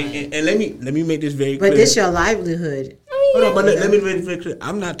that. Like, And let me make this very clear. But this your livelihood, Hold on, but let me make this very clear.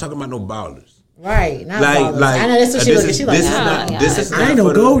 I'm not talking about no ballers. right? Not Like, ballers. like I know that's what she this looking. is- She like, this is nah. not. yeah. This is I not ain't no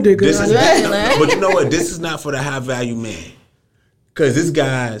for the- gold digger. This is Right. not, but you know what? This is not for the high value man. Because it's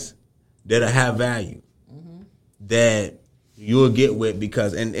guys that are high value that you'll get with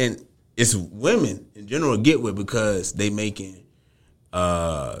because and it's women in general get with because they making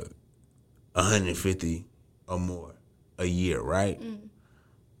 150 or more a year, right?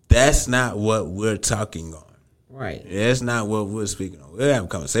 That's not what we're talking on. Right. That's not what we're speaking on. We'll have a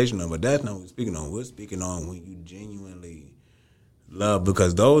conversation on, but that's not what we're speaking on. We're speaking on when you genuinely love,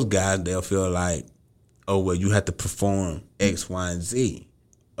 because those guys, they'll feel like, oh, well, you have to perform X, Y, and Z.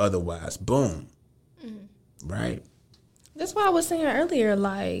 Otherwise, boom. Right? that's why I was saying earlier.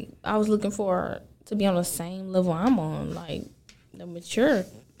 Like I was looking for to be on the same level I'm on, like the mature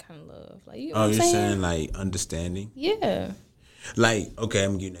kind of love. Like you know Oh, what you're I'm saying like understanding? Yeah. Like, okay,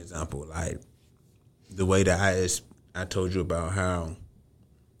 I'm gonna give you an example. Like the way that I told you about how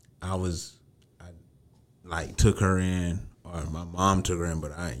I like took her in, or my mom took her in,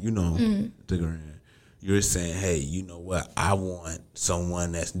 but I took her in. You're saying, hey, you know what? I want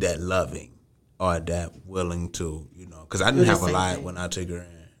someone that's that loving. are that willing to, because I didn't have a lot when I took her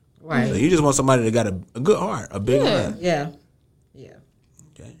in. Right. So you just want somebody that got a good heart, a big heart. Yeah.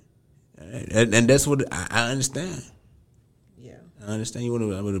 Okay. And that's what I understand. Yeah. I understand you want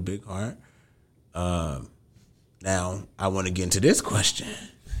with a big heart. Now, I want to get into this question.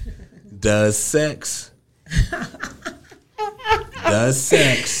 Does sex...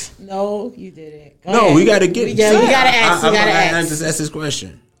 No, you didn't. Go no, ahead. we got to get. We got to ask. I just ask this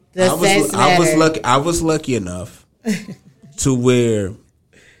question. I was lucky enough to where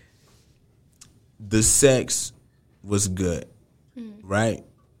the sex was good, right?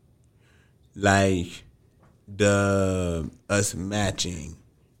 Like us matching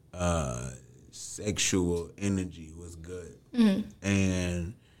sexual energy was good,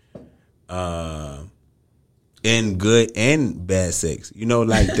 and good and bad sex,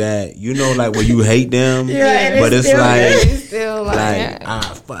 like that, like where you hate them, but it's still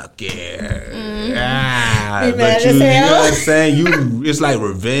fuck yeah, but you know what I'm saying? It's like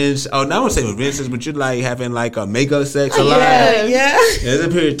revenge. Oh, not I won't say revenge sex, but you're like having like a makeup sex a lot. Yeah. There's a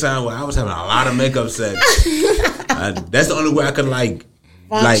period of time where I was having a lot of makeup sex. That's the only way I could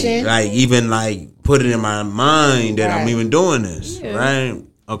function. like even like put it in my mind that I'm even doing this, right?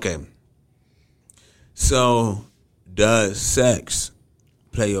 Okay. So, does sex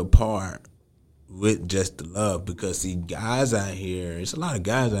play a part with just the love? Because see, guys out here, it's a lot of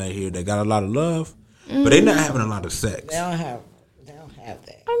guys out here that got a lot of love, but they're not having a lot of sex. They don't have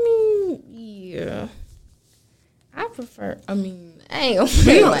that. I mean, yeah. I ain't gonna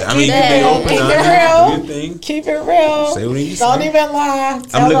say like I mean, that. they open Keep up. it Do real. your thing. Keep it real. Say what you Don't say. even lie.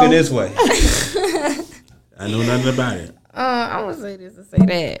 I'm looking this way. I know nothing about it. I'm gonna say this to say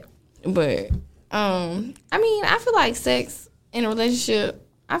that, but I feel like sex in a relationship,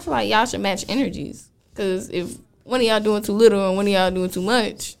 I feel like y'all should match energies. Because if one of y'all doing too little and one of y'all doing too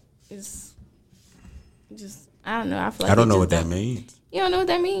much, it's just, I don't know. I feel like I don't know what that means. You don't know what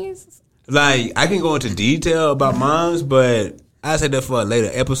that means? Like, I can go into detail about moms, but I'll say that for a later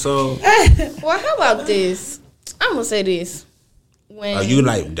episode. Well, how about this? I'm going to say this. Are you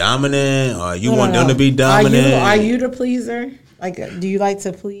like dominant, or you want them to be dominant? Are you the pleaser? Like, do you like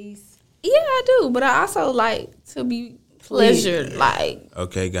to please? Yeah, I do, but I also like to be pleasured. Like,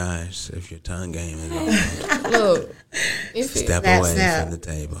 okay, guys, if your tongue game is on, look, step away from the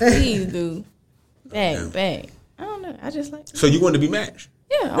table. Please do. Bang. I don't know. I just like. So you want to be matched?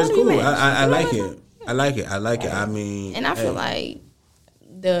 Yeah, that's cool. Matched. I like it. I like it. I mean, and I feel like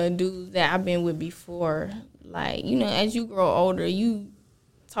the dudes that I've been with before, like, as you grow older, you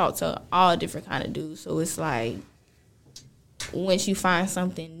talk to all different kind of dudes. So it's like, once you find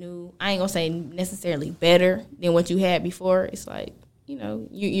something new, I ain't gonna say necessarily better than what you had before. It's like,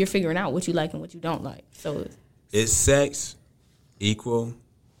 you're figuring out what you like and what you don't like. So is sex equal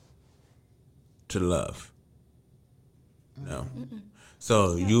to love? No.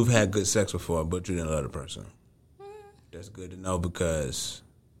 So you've had good sex before, but you didn't love the person. That's good to know because,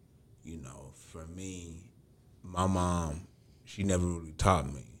 for me, my mom, she never really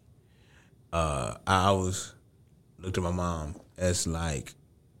taught me. I always looked at my mom as like,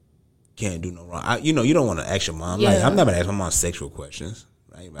 can't do no wrong. You don't want to ask your mom. Yeah. Like, I'm not gonna ask my mom sexual questions,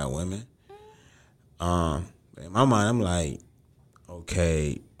 right, about women. In my mind, I'm like,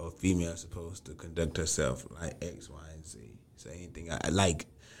 okay, a female is supposed to conduct herself like X, Y, and Z. Say anything. I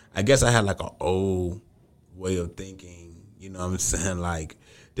guess I had like an old way of thinking. You know what I'm saying? Like,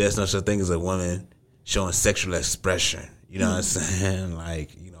 there's no such thing as a woman showing sexual expression. You know what I'm saying?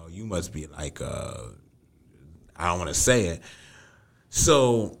 Like, you must be like, I don't want to say it.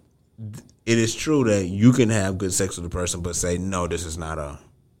 So it is true that you can have good sex with a person, but say, no, this is not a.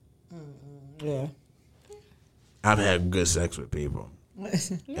 Yeah. I've had good sex with people.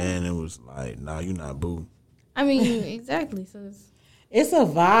 And it was like, nah, you're not boo. I mean, exactly. So it's a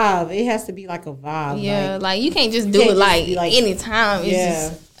vibe. It has to be like a vibe. Yeah, like you can't just do it like anytime.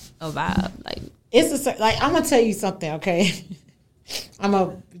 It's just a vibe. Like it's I'm gonna tell you something, okay? I'm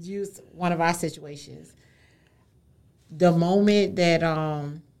gonna use one of our situations. The moment that I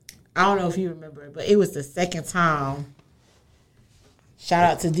don't know if you remember it, but it was the second time. Shout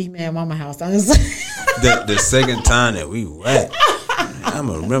out to D-Man Mama House. Honestly. The second time that we wet. I'm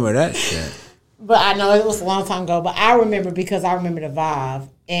gonna remember that shit. But I know it was a long time ago. But I remember because I remember the vibe,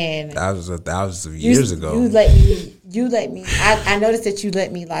 and that was 1,000 years ago. You let me. I noticed that you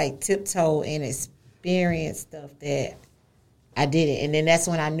let me like tiptoe and experience stuff that I didn't, and then that's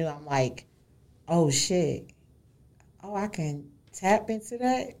when I knew I'm like, oh shit, oh I can tap into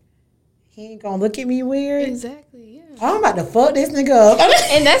that. He ain't gonna look at me weird. Exactly. Yeah. Oh, I'm about to fuck this nigga up.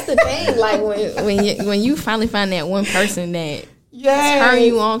 And that's the thing. Like when you finally find that one person that turn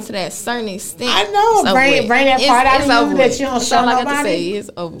you on to that certain extent. I know. it's Bring that part out of you over that with. you don't That's show all I got to nobody. say. It's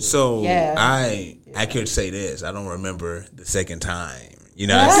over. So Yeah. I could say this. I don't remember the second time. You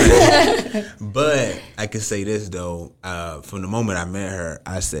know what I'm saying? But I could say this though. From the moment I met her,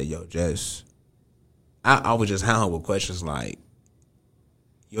 I said, "Yo, Jess." I was just hounding her with questions like,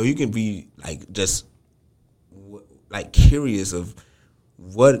 "Yo, you can be like just like curious of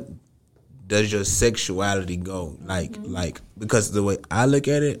what does your sexuality go like because the way I look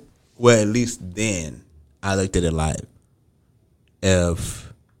at it, well, at least then I looked at it like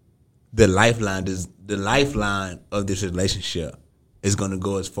if the lifeline of this relationship is gonna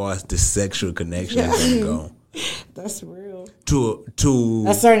go as far as the sexual connection is gonna go. That's real. To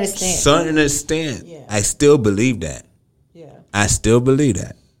A certain extent. Certain extent. Yeah. I still believe that. Yeah. I still believe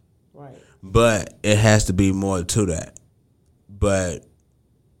that. Right. But it has to be more to that. But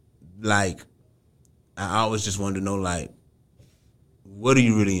like I always just wanted to know like what are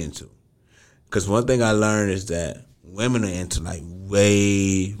you really into? Because one thing I learned is that women are into like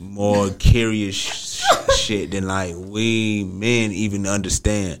way more curious shit than like we men even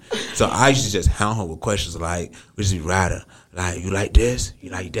understand. So I used to just hound her with questions like, "Would you rather like you like this, you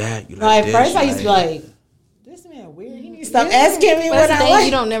like that, you No, like at this?" first I used to be like, this man weird. He needs to stop asking me But what the I thing like.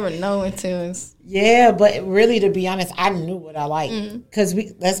 you don't never know until it's Yeah, but really, to be honest, I knew what I liked. Because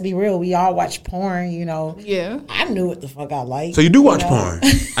let's be real, we all watch porn, you know. yeah. I knew what the fuck I liked. So you do watch know? porn.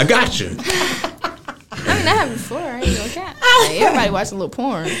 I got you. I mean, I have before. I ain't gonna cap. Like, everybody watch a little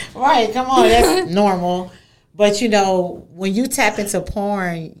porn. Right, come on, that's normal. But, you know, when you tap into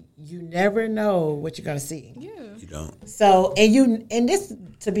porn, you never know what you're going to see. Yeah. You don't. So, and this,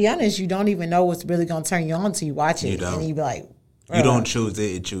 to be honest, you don't even know what's really going to turn you on until you watch it. You don't. And you be like, You don't choose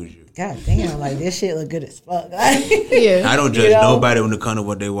it, it choose you. God damn, like, this shit look good as fuck. Yeah. I don't judge You know? nobody when it comes to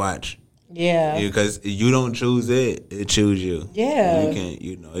what they watch. Yeah. Because you don't choose it, it choose you. Yeah. You can't,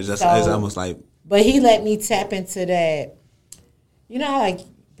 you know, it's just, So- it's almost like, But he let me tap into that, you know how, like,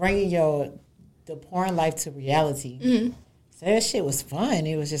 bringing the porn life to reality. Mm-hmm. So that shit was fun.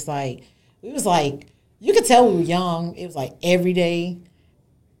 It was just like, we was like, you could tell we were young. It was like every day,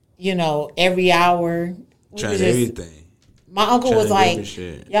 you know, every hour. We trying was just- everything. My uncle Trying was different like,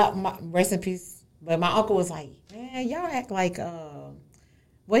 shit. yeah, rest in peace. But my uncle was like, man, y'all act like,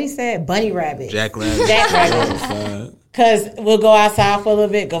 what he said, bunny rabbit. Jack Rabbit. Jack Rabbit. Because we'll go outside for a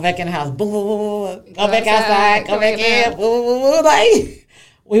little bit, go back in the house, boo, boo, boo, boo, go back outside, go back in, boo, boo, boo, boo. Like,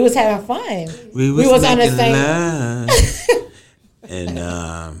 we was having fun. We was on the making same. love. And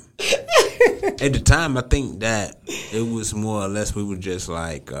at the time, I think that it was more or less we were just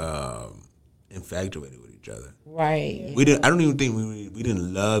like infatuated with each other. Right. We didn't. I don't even think we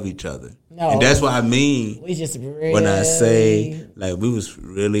didn't love each other. No. And that's what I mean We just really. when I say like we was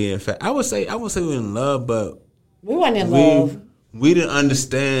really in fact. I would say we were in love, but We wasn't in love. we didn't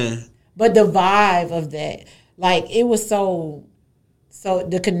understand. But the vibe of that, like, it was so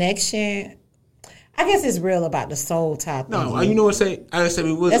the connection, I guess it's real about the soul type thing. No, you know what I say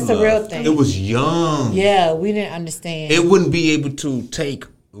we was That's in the love. real thing. It was young. Yeah, we didn't understand. It wouldn't be able to take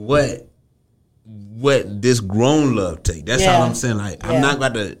what this grown love take. That's Yeah. all I'm saying. Like Yeah. I'm not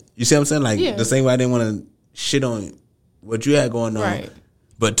about to. You see what I'm saying? Like Yeah. the same way I didn't want to shit on what you had going on. Right.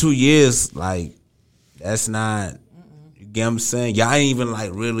 But 2 years, like that's not. You get what I'm saying? Y'all ain't even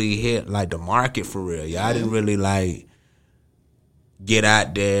like really hit like the market for real. Y'all didn't really like get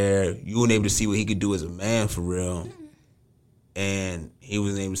out there. You weren't able to see what he could do as a man for real, and he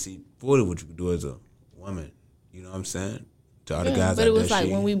wasn't able to see fully what you could do as a woman. You know what I'm saying? To all the guys But out it was there, like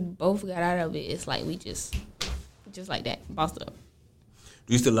shit. when we both got out of it, it's like we just like that, bossed up.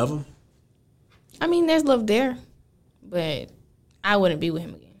 Do you still love him? I mean, there's love there, but I wouldn't be with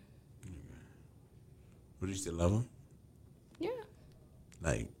him again. Would you still love him? Yeah.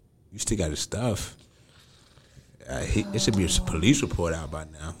 Like, you still got his stuff. It should be a police report out by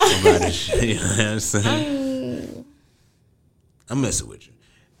now. Somebody, you know what I'm saying? I'm messing with you.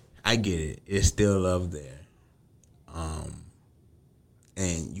 I get it. It's still love there.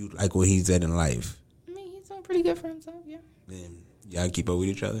 And you like where he's at in life. I mean, he's doing pretty good for himself, yeah. And y'all keep up with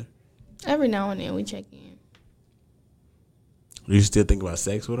each other. Every now and then we check in. Do you still think about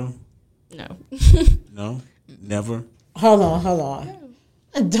sex with him? No. No? Never? Hold on.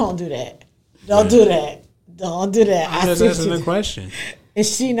 Don't do that. Don't do that. Don't do that. I'm just see what asking you a do. question. And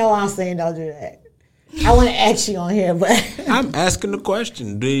she know I'm saying don't do that. I want to ask you on here, but I'm asking the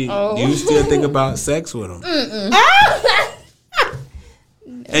question. Do you still think about sex with him?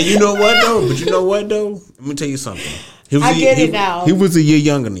 And you know what though? But you know what though? Let me tell you something. He was I get it now. He was a year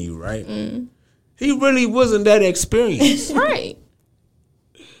younger than you, right? He really wasn't that experienced. Right.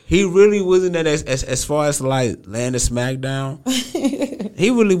 He really wasn't that as far as like laying the smack down. He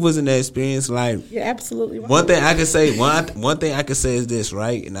really wasn't that experienced. Like, You're absolutely right. one thing I can say, one thing I can say is this,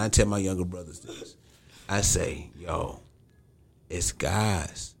 right? And I tell my younger brothers this. I say, yo, it's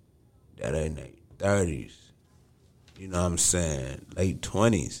guys that are in their 30s, you know what I'm saying, late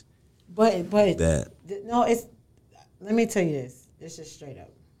 20s. But That no, it's. Let me tell you this. It's just straight up.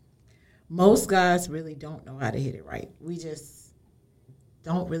 Most guys really don't know how to hit it right. We just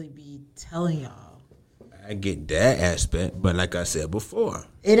don't really be telling y'all. I get that aspect, but like I said before,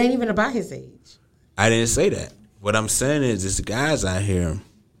 It ain't even about his age. I didn't say that. What I'm saying is, this guys out here.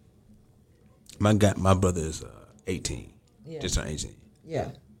 My brother is 18, just turned 18. Yeah.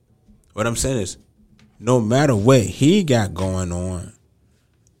 What I'm saying is, no matter what he got going on,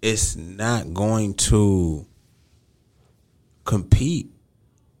 it's not going to compete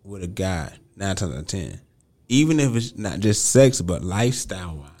with a guy 9 times out of 10. Even if it's not just sex, but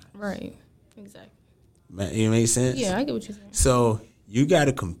lifestyle wise. Right. Exactly. It make sense? Yeah, I get what you're saying. So you got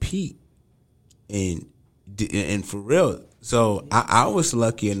to compete, and for real. So I was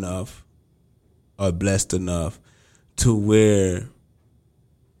lucky enough, or blessed enough, to where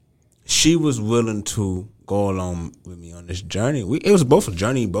she was willing to go along with me on this journey. It was both a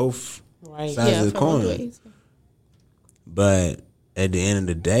journey, both Right. sides of the for both coin. ways. But at the end of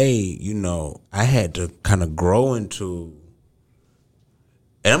the day, you know, I had to kind of grow into.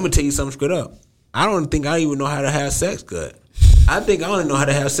 And I'm gonna tell you something straight up. I don't think I even know how to have sex good. I think I only know how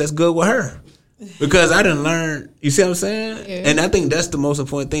to have sex good with her, because I didn't learn. You see what I'm saying? Yeah. And I think that's the most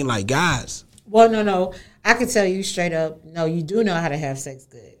important thing. Like, guys, Well, no. I can tell you straight up. No, you do know how to have sex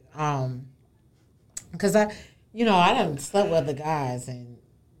good. Because I done slept with other guys, and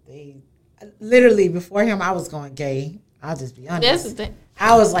they literally before him, I was going gay. I'll just be honest. That's the thing.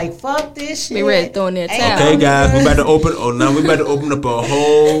 I was like, fuck this shit. Be ready to throw in that Ain't towel. okay, no guys, we nigga. about to open. Oh, now we about to open up a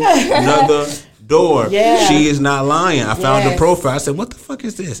whole another door. Yeah. She is not lying. I found the Yes. profile. I said, "What the fuck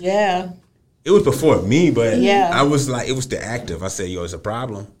is this?" Yeah. It was before me, but Yeah. I was like, it was the active. I said, "Yo, it's a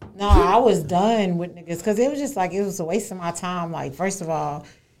problem." No, I was done with niggas because it was just like it was a waste of my time. Like, first of all,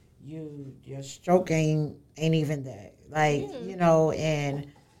 your stroke ain't even that. Like, and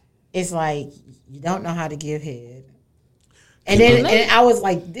it's like you don't know how to give head. And then and I was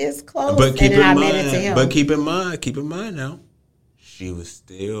like this close, But keep and then I in made it to mind, him. but keep in mind now, she was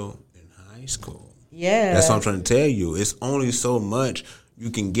still in high school. yeah, That's what I'm trying to tell you. It's only so much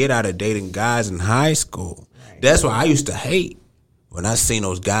you can get out of dating guys in high school. That's why I used to hate when I seen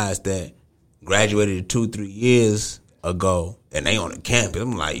those guys that graduated 2-3 years ago and they on the campus.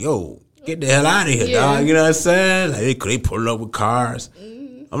 I'm like, yo, get the hell out of here, dog. You know what I'm saying? Like they pull up with cars.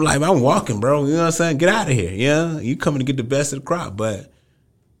 I'm like, I'm walking, bro. You know what I'm saying? Get out of here. Yeah, you coming to get the best of the crop. But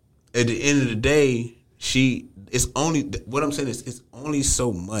at the end of the day, what I'm saying is it's only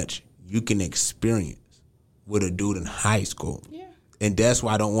so much you can experience with a dude in high school. Yeah. And that's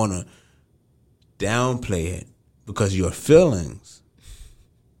why I don't want to downplay it, because your feelings,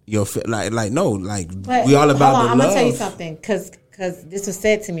 no, But we all about hold on, the I'm love. gonna tell you something because this was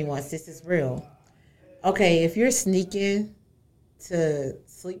said to me once. This is real. Okay, if you're sneaking to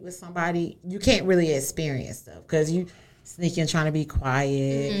sleep with somebody, you can't really experience stuff because you sneaking trying to be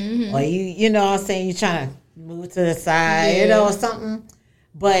quiet, or you know what I'm saying, you trying to move to the side, or something.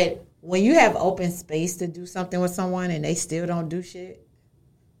 But when you have open space to do something with someone and they still don't do shit,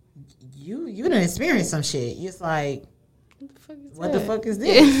 you done experience some shit. You're just like, what the fuck is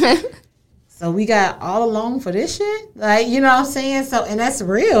this? So we got all alone for this shit? Like, you know what I'm saying? So, and that's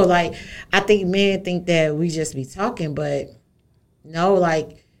real. Like, I think men think that we just be talking, but no,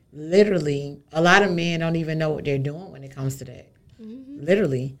 like, literally, a lot of men don't even know what they're doing when it comes to that.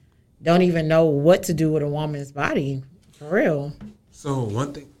 Literally. Don't even know what to do with a woman's body. For real. So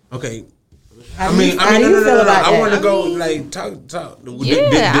one thing, okay. How do you feel about I that? want to go like talk.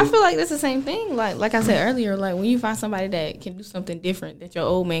 Yeah, I feel like that's the same thing. Like I said earlier, like when you find somebody that can do something different that your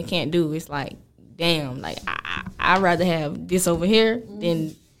old man can't do, it's like, damn, like I'd rather have this over here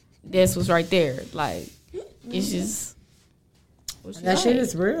than this was right there. Like, it's just what you That shit like.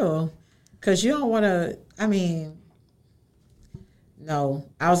 is real. Because you don't want to, no,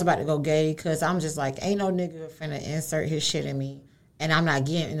 I was about to go gay because I'm just like, ain't no nigga finna insert his shit in me and I'm not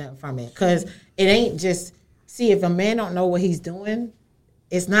getting nothing from it. Because it ain't just, see, if a man don't know what he's doing,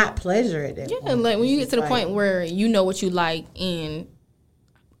 it's not pleasure at that point. Yeah, like when you get to the It's point where you know what you like in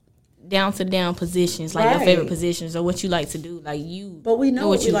down to down positions, like your Right. favorite positions or what you like to do, like you. But we know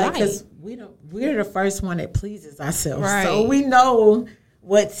what what you like because we're the first one that pleases ourselves. Right. So we know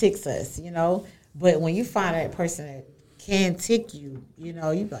what ticks us, But when you find that person that can tick you, you be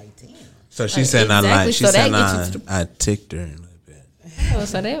like, damn. So she said Exactly. I lied. She So that said gets you I ticked her a little bit. Oh,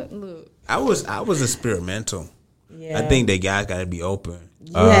 so that look. I was experimental. Yeah. I think that guys got to be open.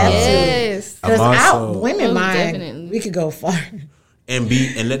 You have to. Yes. Because also- women Oh, mind, definitely. we could go far. And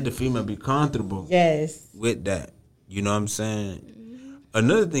let the female be comfortable Yes. with that. You know what I'm saying?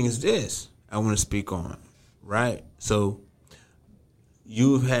 Another thing is this I want to speak on, right? So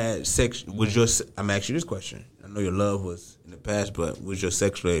you've had sex. I'm asking you this question. I know your love was in the past, but was your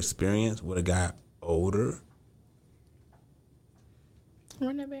sexual experience with a guy older?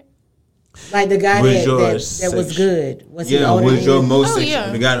 Run that back. Like the guy Was that your was sex- good. Was he Yeah, older was than your you? most Oh, sexual?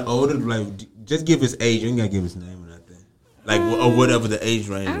 yeah. The guy older, like just give his age. You ain't gotta give his name or nothing. Like or whatever the age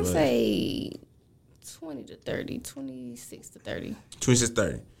range I'd was. say 20 to 30, 26 to 30. 26,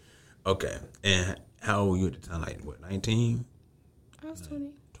 30. Okay. And how old were you at the time? Like what? 19? I was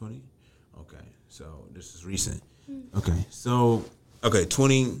 20. 20? Okay. So this is recent. Okay. So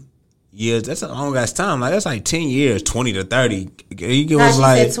 20 years. That's a long ass time. Like that's like 10 years. 20 to 30. You give No, us she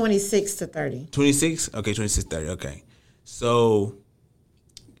like said 26 to 30. 26. Okay, 26, 30. Okay. So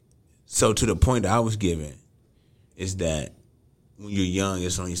to the point that I was giving is that when you're young,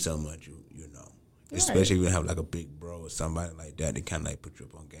 it's only so much you know. Especially if you have like a big bro or somebody like that that kind of like put you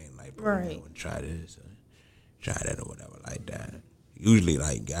up on game, like bro, you Right. know, try this, or try that, or whatever like that. Usually,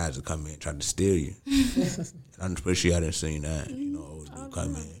 like guys will come in and try to steal you. I'm pretty sure I didn't seen that. You know, old dude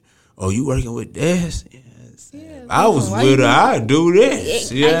come in. Oh, you working with this? Yes. Yeah, If I was why with her, you- I'd do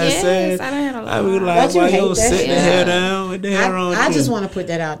this. You know what I'm Yes, saying? I done had a lot. I be like, Don't you why hate you that sit the shit? hell down? What the hell wrong with I you? just want to put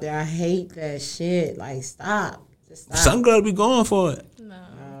that out there. I hate that shit. Like, stop. Just stop. Some girls be going for it.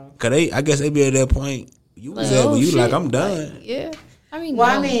 No. Cause I guess they be at that point. You was Like, at, oh, but you shit. like, I'm done. Like, yeah. I mean,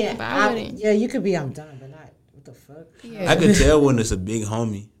 Well, no, I mean, but I wouldn't. yeah, you could be, I'm done, but not, what the fuck? Yeah. I can tell when it's a big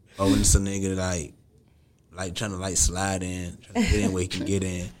homie or when it's a nigga like trying to like slide in, trying to get in where he can get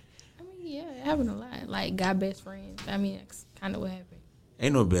in. I mean, yeah, it happened a lot. Like, got best friends. I mean, that's kind of what happened.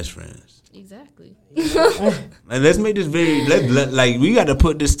 Ain't no best friends. Exactly. Like, let's make this very like we got to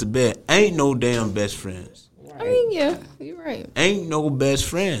put this to bed. Ain't no damn best friends. I mean, yeah, you're right. Ain't no best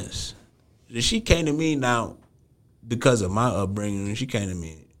friends. She came to me now because of my upbringing. She came to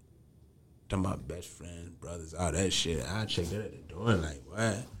me talking about best friends, brothers, all that shit. I checked it at the door and like,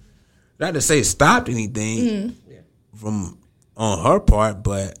 what? Not to say it stopped anything from on her part,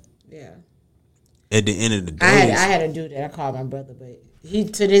 but Yeah. at the end of the I day, had a dude that I called my brother, but he,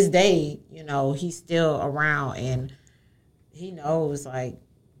 to this day, you know, he's still around and he knows, like,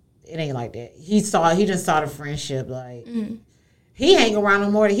 it ain't like that. He just saw the friendship, like, he hang around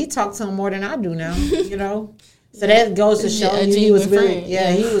him more, he talk to him more than I do now, you know? So that goes to show A you he was genuine really,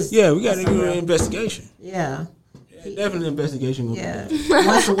 friend, he was, yeah, we got to do an investigation. yeah. Definitely an investigation. Yeah.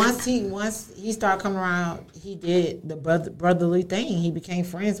 once he started coming around, he did the brotherly thing. He became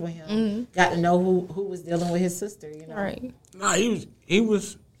friends with him. Got to know who was dealing with his sister. You know. Right. Nah, he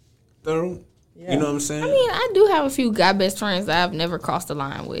was thorough. Yeah. You know what I'm saying? I mean, I do have a few guy best friends that I've never crossed the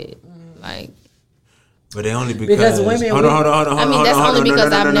line with. Like, But they only Because women- Hold on. I mean, that's only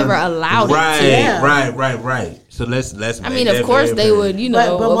because I've never allowed it right, to. Yeah. Right. So let's. I mean, of course they would, you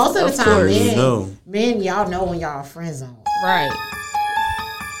know. But most of the time, course. men, y'all know when y'all are friend zone. Right.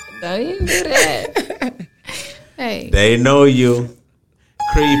 Don't even do that. Hey. They know you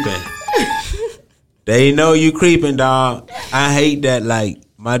creeping. They know you creeping, dog. I hate that. Like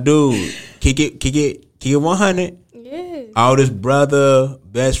my dude, kick it 100. Yeah. All this brother,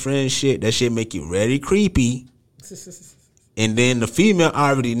 best friend shit. That shit make you really creepy. And then the female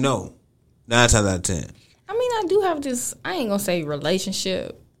already know. 9 times out of 10. I mean, I do have this, I ain't gonna say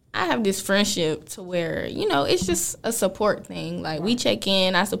relationship. I have this friendship to where, you know, it's just a support thing. Like, we check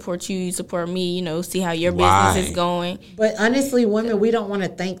in, I support you, you support me, you know, see how your Why? business is going. But honestly, women, we don't want to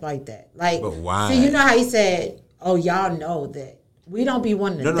think like that. Like, But why? See, you know how he said, "Oh, y'all know that." We don't be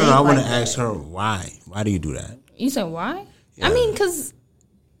wanting to. No. think I want to like ask that. her why. Why do you do that? You said why? Yeah. I mean, because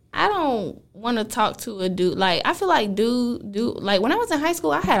I don't want to talk to a dude. Like, I feel like like, when I was in high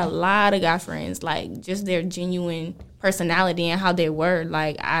school, I had a lot of guy friends. Like, just their genuine personality and how they were.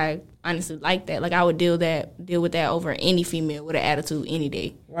 Like, I honestly like that. Like, I would deal with that over any female with an attitude any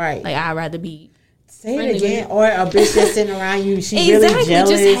day. Right. Like, I'd rather be Say friendly it again, or a bitch that's sitting around you, she really exactly jealous.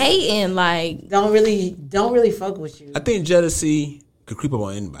 just hating. Like, Don't really fuck with you. I think jealousy could creep up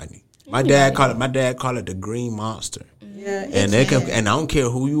on anybody. My dad called it the green monster. Yeah, And they can, and I don't care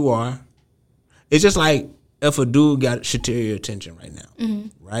who you are. It's just like if a dude should tear your attention right now,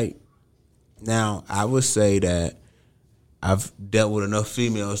 right? Now I would say that I've dealt with enough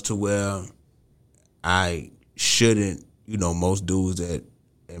females to where I shouldn't, most dudes that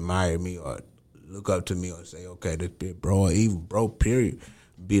admire me or look up to me or say, okay, this big bro, or even bro, period,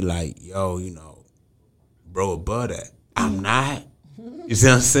 be like, yo, bro above that. I'm not. You see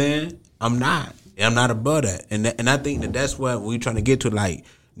what I'm saying? I'm not. And I'm not above that. And I think that's what we're trying to get to. Like,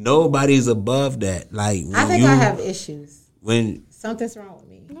 nobody's above that. Like, I think I have issues. When something's wrong with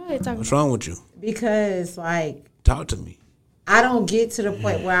me. Go ahead, what's wrong with you? Because, like, talk to me. I don't get to the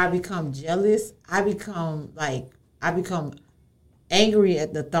point where I become jealous. I become angry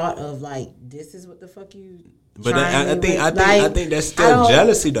at the thought of, like, this is what the fuck you. But I think that's still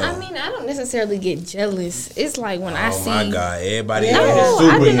jealousy, though. I mean, I don't necessarily get jealous. It's like when I see. Oh my God, everybody. No,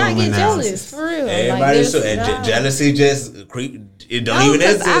 I do not get jealous for real. Everybody's jealousy just creep. It don't even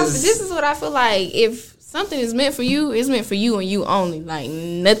exist. This is what I feel like. If something is meant for you, it's meant for you and you only. Like,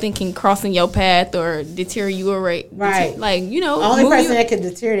 nothing can cross in your path or deteriorate. Right. Like, you know, the only person that can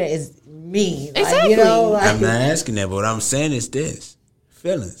deteriorate is me. Like, exactly. You know, like, I'm not asking that, but what I'm saying is this: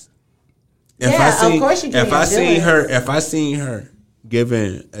 feelings. Of course you can. If I seen her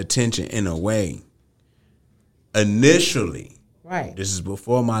giving attention in a way, initially, right. This is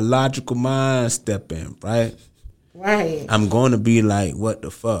before my logical mind step in, right? Right. I'm going to be like, what the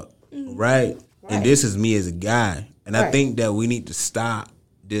fuck, right? And this is me as a guy, and I think that we need to stop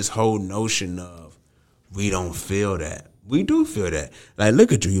this whole notion of we don't feel that. We do feel that. Like,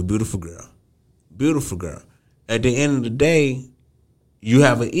 look at you, you're a beautiful girl, beautiful girl. At the end of the day, you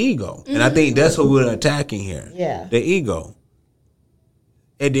have an ego. And I think that's what we're attacking here. Yeah. The ego.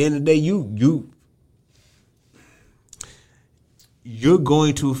 At the end of the day, you're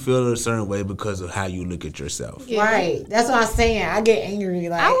going to feel a certain way because of how you look at yourself. Yeah. Right. That's what I'm saying. I get angry.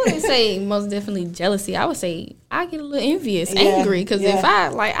 Like, I wouldn't say most definitely jealousy. I would say I get a little envious, angry. Because if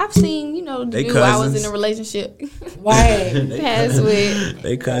I've seen, you know, the dude I was in a relationship. Right. Pass with.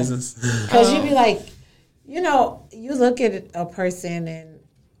 They cousins. Because you be like, you know, you look at a person and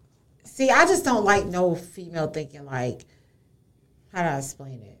see, I just don't like no female thinking like, how do I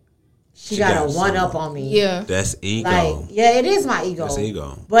explain it? She got a one up on me. Yeah. That's ego. Like, yeah, it is my ego. That's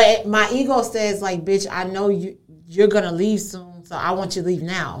ego. But my ego says like, bitch, I know you're going to leave soon, so I want you to leave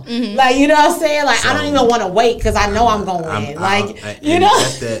now. Mm-hmm. Like, you know what I'm saying? Like, I don't even want to wait because I know I'm going to win. You know?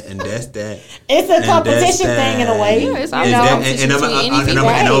 That's that. It's a competition thing in a way. Yeah, it's always competition and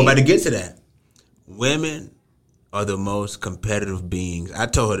I'm about to get to that. Women are the most competitive beings. I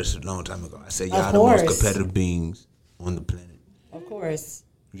told her this a long time ago. I said, y'all the most competitive beings on the planet. Of course.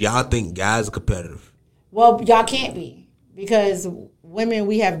 Y'all think guys are competitive. Well, y'all can't be. Because women,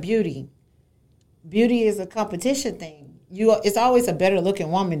 we have beauty. Beauty is a competition thing. It's always a better looking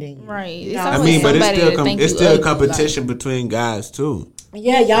woman than you. Right. You know? I mean, but it's still a competition between guys, too.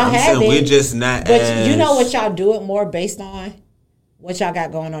 Yeah, y'all have it. We're just not But you know what y'all do it more based on? What y'all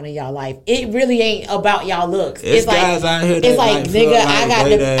got going on in y'all life? It really ain't about y'all looks. It's guys out here. It's like nigga,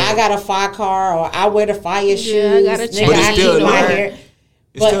 I got a fire car, or I wear the fire shoes. I got a chain. Nigga, I keep my hair.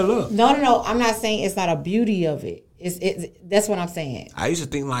 It's still look. No. I'm not saying it's not a beauty of it. It's that's what I'm saying. I used to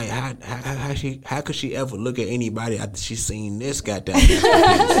think like, how could she ever look at anybody after she seen this goddamn piece?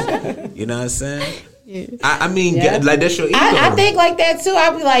 You know what I'm saying? Yeah. I mean, like that's your ego. I think like that too.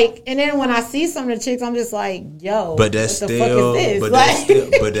 I'll be like, and then when I see some of the chicks, I'm just like, yo, but that's what the still, fuck is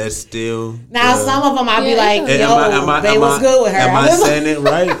this? but that's still. Now some of them I'll be like, yo, babe, what's good with her? Am I saying it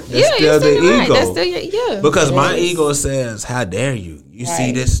right? That's still the ego. Right. That's still because my ego says, how dare you? You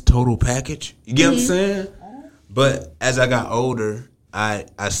see this total package? You get what I'm saying? But as I got older, I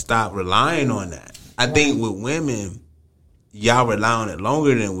stopped relying on that. I think with women, y'all rely on it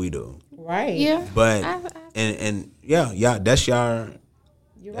longer than we do. Right. Yeah. But and that's y'all.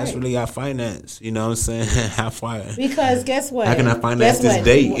 That's right. really our finance. You know what I'm saying? How far? Because guess what? How can I finance this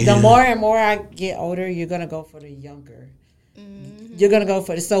date? The more and more I get older, you're gonna go for the younger. Mm-hmm. You're gonna go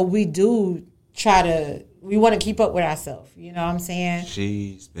for the. So we do try to. We want to keep up with ourselves. You know what I'm saying?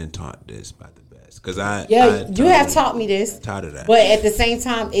 She's been taught this by the best. Because you have taught me this. Taught her that. But at the same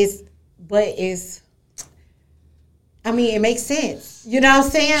time, it's. I mean, it makes sense. You know what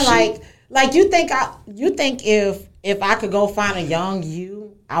I'm saying? Like you think if I could go find a young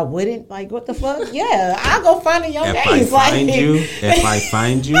you, I wouldn't. Like, what the fuck? Yeah, I'll go find a young Ace. If I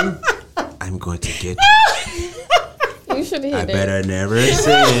find you, I'm going to get you. You should hear I that. better never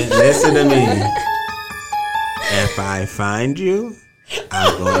say it. Listen to me. If I find you,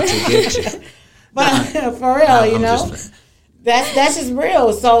 I'm going to get you. But for real, you know, that's just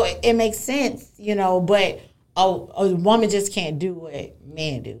real. So it makes sense, you know. But a woman just can't do what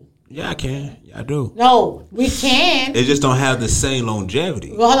men do. Yeah, I can. Yeah, I do. No, we can. It just don't have the same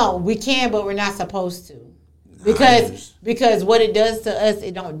longevity. Well, hold on. We can, but we're not supposed to. Because what it does to us,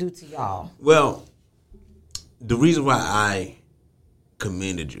 it don't do to y'all. Well, the reason why I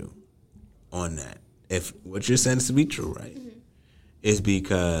commended you on that, if what you're saying is to be true, right, is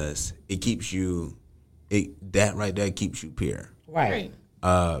because it keeps you, that right there keeps you pure. Right.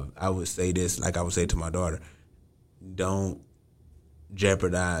 I would say this, like I would say to my daughter, don't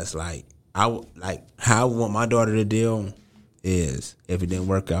jeopardize. Like how I want my daughter to deal is if it didn't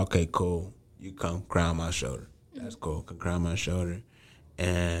work out, okay, cool. You come cry on my shoulder. That's cool. Come cry on my shoulder,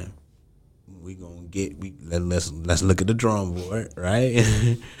 and we gonna let's look at the drawing board,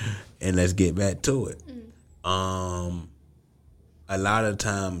 right? And let's get back to it. A lot of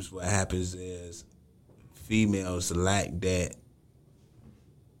times what happens is females lack that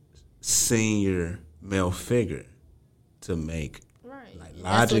senior male figure to make like logic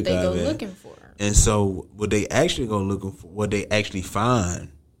That's what they of go it. looking for. And so what they actually go looking for, what they actually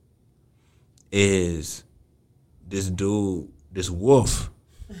find is this dude, this wolf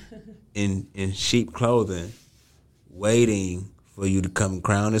in sheep clothing waiting for you to come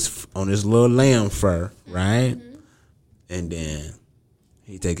crown on this little lamb fur, right? And then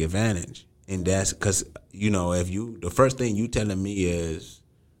he take advantage. And that's because, if the first thing you telling me is,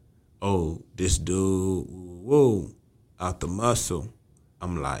 oh, this dude, woo, out the muscle,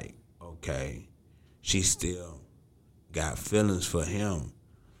 I'm like, okay, she still got feelings for him.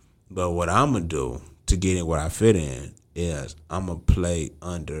 But what I'm going to do to get in what I fit in is I'm going to play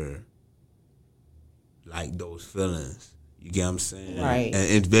under, like, those feelings. You get what I'm saying? Right.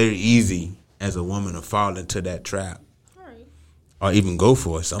 And it's very easy as a woman to fall into that trap. Right. Or even go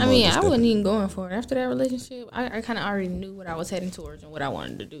for it. I wasn't even going for it. After that relationship, I kind of already knew what I was heading towards and what I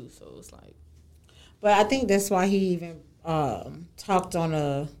wanted to do. So it was like. But I think that's why he even talked on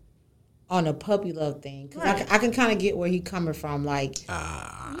a puppy love thing. Because I can kind of get where he coming from. Like,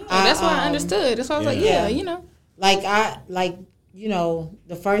 that's why I understood. That's why I was like,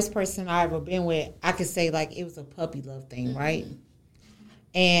 the first person I ever been with, I could say like it was a puppy love thing, right?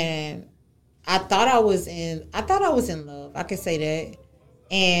 And I thought I was in love. I could say that.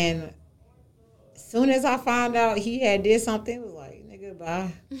 And as soon as I found out he had did something, it was like, nigga,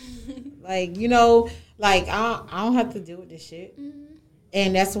 bye. Like, I don't have to deal with this shit.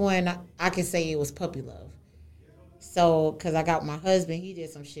 And that's when I can say it was puppy love. So, because I got my husband, he did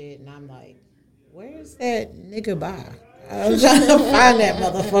some shit, and I'm like, where's that nigga bye? I was trying to find that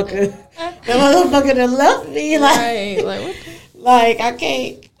motherfucker. The motherfucker that left me. Like I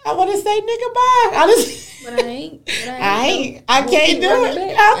can't. I want to say nigga bye. But I ain't. I can't do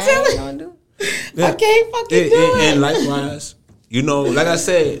it. I'm telling you. I can't fucking do it. And likewise, like I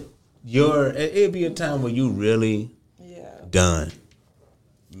said, it'd be a time where you really done.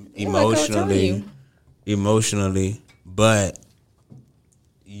 Emotionally, but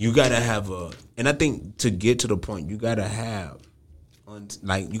you gotta have and I think to get to the point, you gotta have a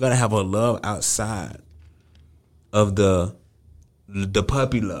love outside of the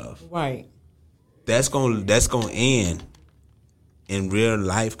puppy love, right? That's gonna end. In real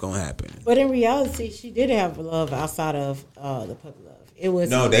life, gonna happen. But in reality, she did have love outside of the puppy love. It was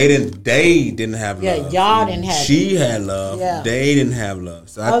they didn't. They didn't have love. Y'all didn't have. She had love. Yeah. They didn't have love.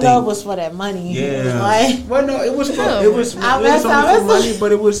 So her love was for that money. Yeah. Well, no, it was for only for money,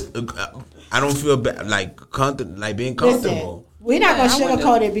 but it was. I don't feel bad, like being comfortable. Listen, we're not gonna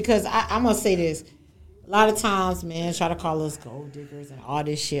sugarcoat it because I'm gonna say this. A lot of times, men try to call us gold diggers and all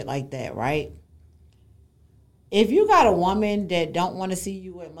this shit like that, right? If you got a woman that don't want to see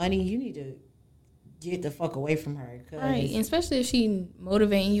you with money, you need to get the fuck away from her. Right, and especially if she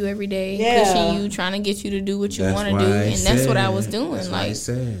motivating you every day, pushing you, trying to get you to do what you want to do, and that's what I was doing. That's like, what I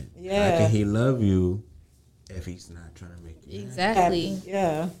said. How can he love you if he's not trying to make you exactly happy?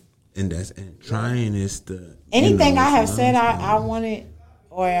 Yeah. And trying is the anything I have said I wanted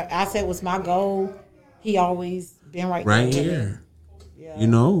or I said was my goal. He always been right here. Yeah.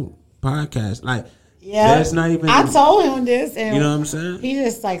 Podcast like. Yeah, that's not even. I told him this, and you know what I'm saying. He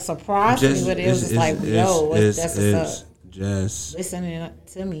just like surprised me with it. It was just like, yo, that's what's up. Just listening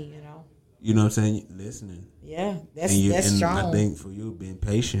to me, You know what I'm saying? Listening. Yeah, that's strong. I think for you being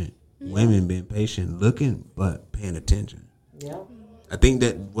patient, women being patient, looking but paying attention. Yeah. I think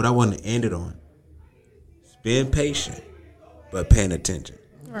that what I want to end it on is being patient but paying attention.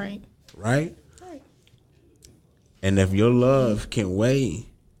 Right. Right. And if your love can weigh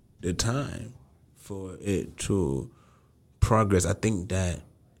the time for it to progress, I think that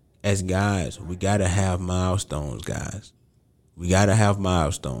as guys, we gotta have milestones, guys. We gotta have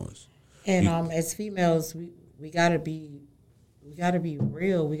milestones. And as females, we gotta be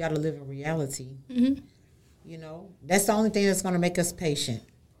real. We gotta live in reality. That's the only thing that's gonna make us patient.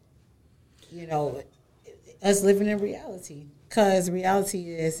 Us living in reality, because reality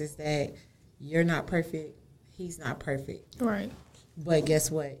is that you're not perfect, he's not perfect, right? But guess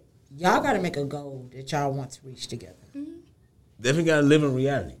what? Y'all got to make a goal that y'all want to reach together. Definitely got to live in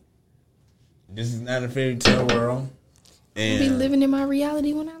reality. This is not a fairy tale world. And be living in my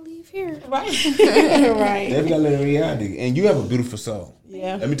reality when I leave here. Right. Right. they've got to live in reality. And you have a beautiful soul.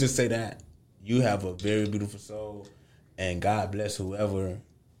 Yeah. Let me just say that. You have a very beautiful soul. And God bless whoever,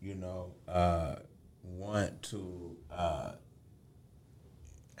 want to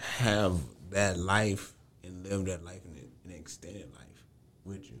have that life and live that life in an extended life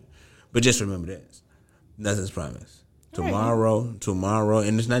with you. But just remember this. Nothing's promised. Tomorrow,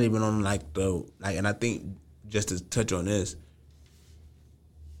 and it's not even on and I think just to touch on this,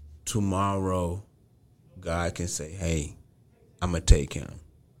 tomorrow, God can say, hey, I'm going to take him.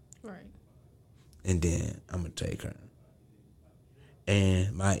 Right. And then I'm going to take her.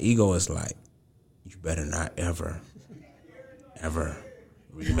 And my ego is like, you better not ever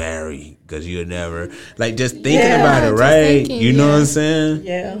remarry because you'll never, just thinking about it, right? Thinking, you know what I'm saying?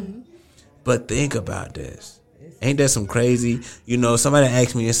 Yeah. But think about this. Ain't that some crazy? Somebody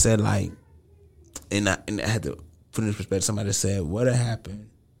asked me and said, and I had to put it in perspective. Somebody said, what would happen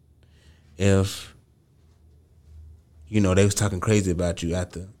if, they was talking crazy about you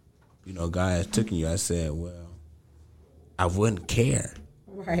after, God has taken you? I said, well, I wouldn't care.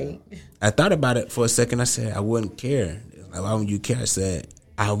 Right. I thought about it for a second. I said, I wouldn't care. Why would you care? I said,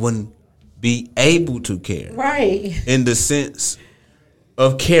 I wouldn't be able to care. Right. In the sense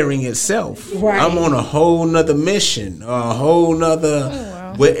of caring itself. Right. I'm on a whole nother mission, a whole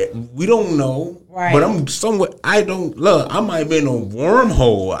nother. We don't know. Right. But I'm somewhere. I don't look. I might be in a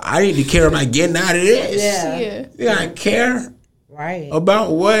wormhole. I need to care about getting out of this. Yeah. Yeah, I care. Right.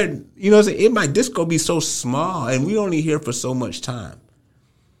 About what, it might just go be so small and we only here for so much time.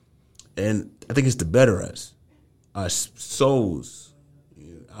 And I think it's to better us. Our souls,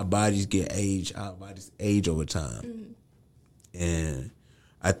 our bodies age over time. And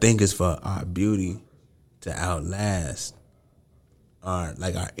I think it's for our beauty to outlast our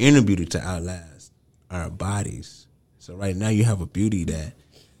inner beauty to outlast our bodies. So right now you have a beauty that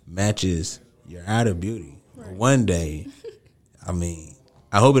matches your outer beauty. Right. One day,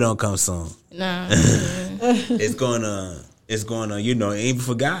 I hope it don't come soon. Nah. It's gonna, even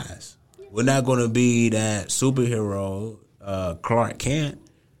for guys. We're not gonna be that superhero, Clark Kent.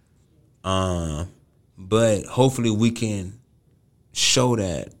 But hopefully we can show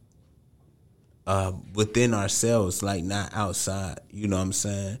that within ourselves, not outside. You know what I'm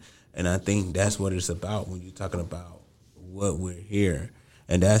saying? And I think that's what it's about when you're talking about what we're here.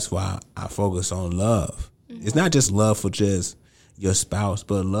 And that's why I focus on love. Mm-hmm. It's not just love for just your spouse,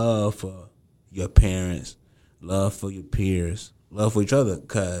 but love for your parents, love for your peers, love for each other.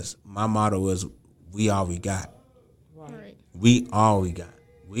 Because my motto is, we all we got. Right. We all we got.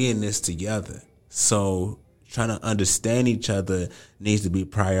 We in this together. So trying to understand each other needs to be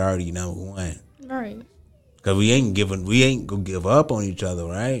priority number one. Right. Because we ain't gonna give up on each other,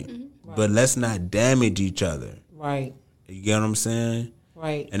 right? Mm-hmm. Right? But let's not damage each other. Right. You get what I'm saying?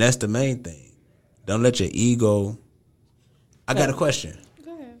 Right. And that's the main thing. Don't let your ego. I got a question.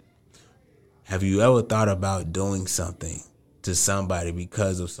 Go ahead. Have you ever thought about doing something to somebody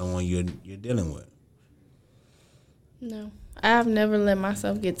because of someone you're dealing with? No. I've never let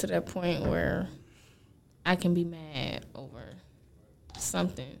myself get to that point where I can be mad over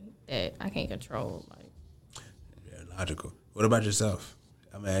something that I can't control. Yeah, logical. What about yourself?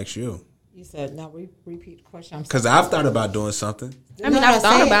 I'm going to ask you. You said, now repeat the question. Because I've thought about doing something. I've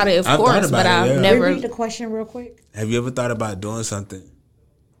thought about it, of course, but I've never. Repeat the question real quick. Have you ever thought about doing something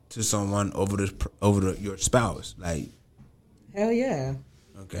to someone over your spouse? Hell yeah.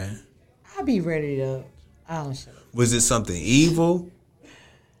 Okay. I'll be ready to. I don't shut up. Was it something evil?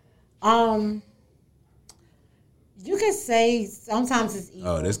 You can say sometimes it's evil.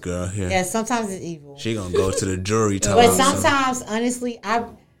 Oh, this girl here. Yeah, sometimes it's evil. She gonna go to the jury. But sometimes, honestly, I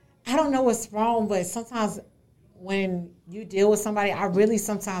don't know what's wrong, but sometimes when you deal with somebody, I really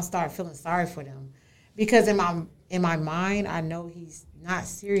sometimes start feeling sorry for them because in my mind, I know he's not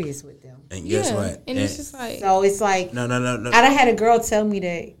serious with them. And guess what? And it's just like, so it's like no. I done had a girl tell me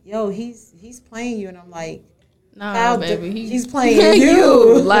that, yo, he's playing you, and I'm like, nah, baby, he's playing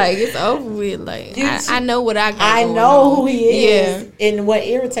you. Like, it's over with. Like, I know what I got. I know who he is. Yeah. And what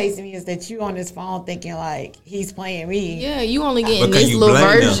irritates me is that you on this phone thinking like he's playing me. Yeah, you only getting this little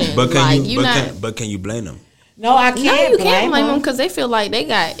version. But can you blame them? No, I can't. No, you can't blame them because they feel like they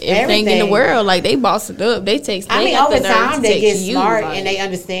got everything in the world. Like, they boss it up. They take. Over time they get smart and they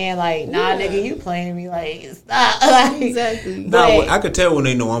understand. Like, nah, nigga, you playing me. Like, stop. Like, exactly. No, I could tell when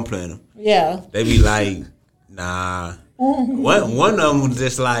they know I'm playing them. Yeah, they be like, nah. One of them was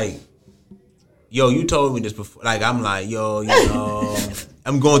just like, yo, you told me this before. Like, I'm like, yo,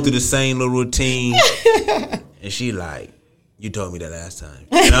 I'm going through the same little routine, and she like, you told me that last time,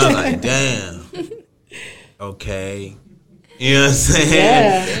 and I was like, damn. Okay. You know what I'm saying?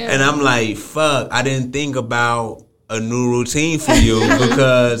 Yeah. And I'm like, fuck, I didn't think about a new routine for you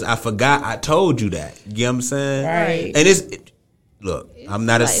because I forgot I told you that. You know what I'm saying? Right. And look, I'm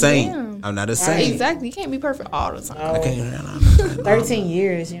not a like, saint. damn. I'm not a saint. Exactly. You can't be perfect all the time. I can't. 13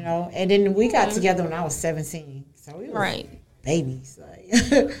 years, you know. And then we got together when I was 17. So we were babies.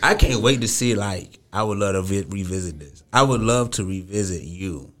 Like. I can't wait to see, like, I would love to revisit this. I would love to revisit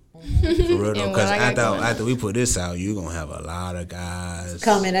you. For real though, because after we put this out, you're gonna have a lot of guys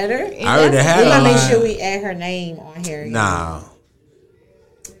coming at her. I already have. We're gonna make sure we add her name on here. Nah.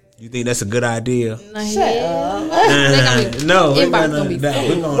 You think that's a good idea? Shut up. No, we're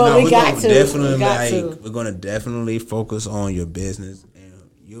gonna definitely focus on your business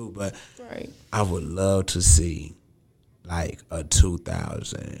and you. But I would love to see like a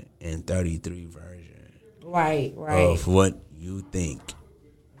 2033 version, right, of what you think.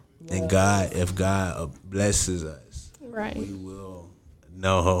 And God, if God blesses us, we will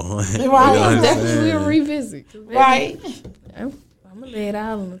know. Right, definitely we'll revisit. Right. I'm gonna lay it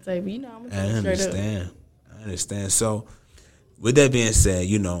out on the table. You know, I'm gonna tell you straight up. I understand. So, with that being said,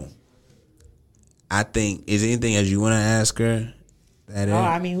 you know, I think is there anything else you want to ask her?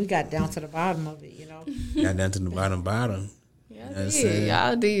 I mean, we got down to the bottom of it. You know, got down to the bottom.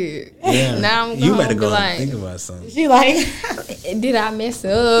 Y'all did. Yeah. Now I'm you better go like, think about something. She like, did I mess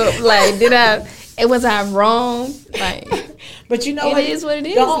up? Like, was I wrong? Like, but you know, it is what it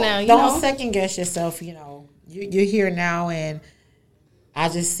is now. Don't second guess yourself. You know, you're here now, and I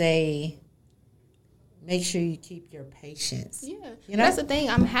just say, make sure you keep your patience. Yeah, you know, that's the thing.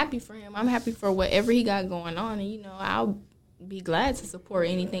 I'm happy for him. I'm happy for whatever he got going on, and you know, I'll be glad to support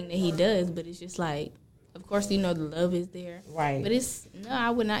anything that he does. But it's just like, of course, you know, the love is there. Right. But I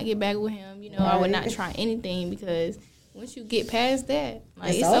would not get back with him. You know, I would not try anything because once you get past that,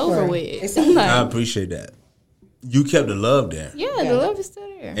 like, it's over with. Like, I appreciate that. You kept the love there. Yeah, the love is still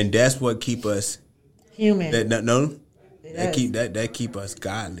there. And that's what keep us human. That keep us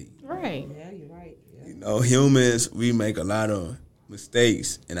godly. Right. Yeah, you're right. Yeah. You know, humans, we make a lot of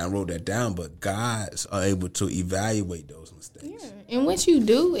mistakes, and I wrote that down, but gods are able to evaluate those mistakes. Yeah. And once you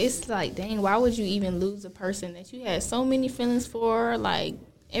do, it's like, dang, why would you even lose a person that you had so many feelings for, like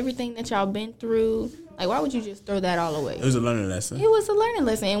everything that y'all been through? Like, why would you just throw that all away? It was a learning lesson. It was a learning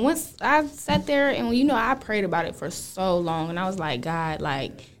lesson. And once I sat there and, you know, I prayed about it for so long, and I was like, God,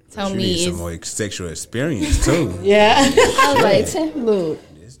 like, tell me. You need some more sexual experience, too. Yeah. I was like, look.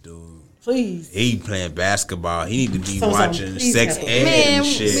 This dude. Please. He playing basketball. He need to be watching sex ed and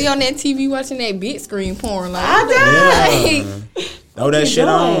shit. Be on that TV watching that big screen porn. Like, throw that shit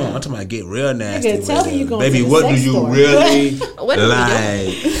on. I'm talking about get real nasty. Baby, what do you really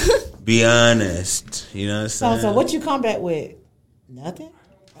like? Be honest. You know what I'm saying? So what you come back with? Nothing?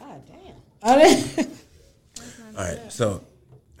 God damn. All right. So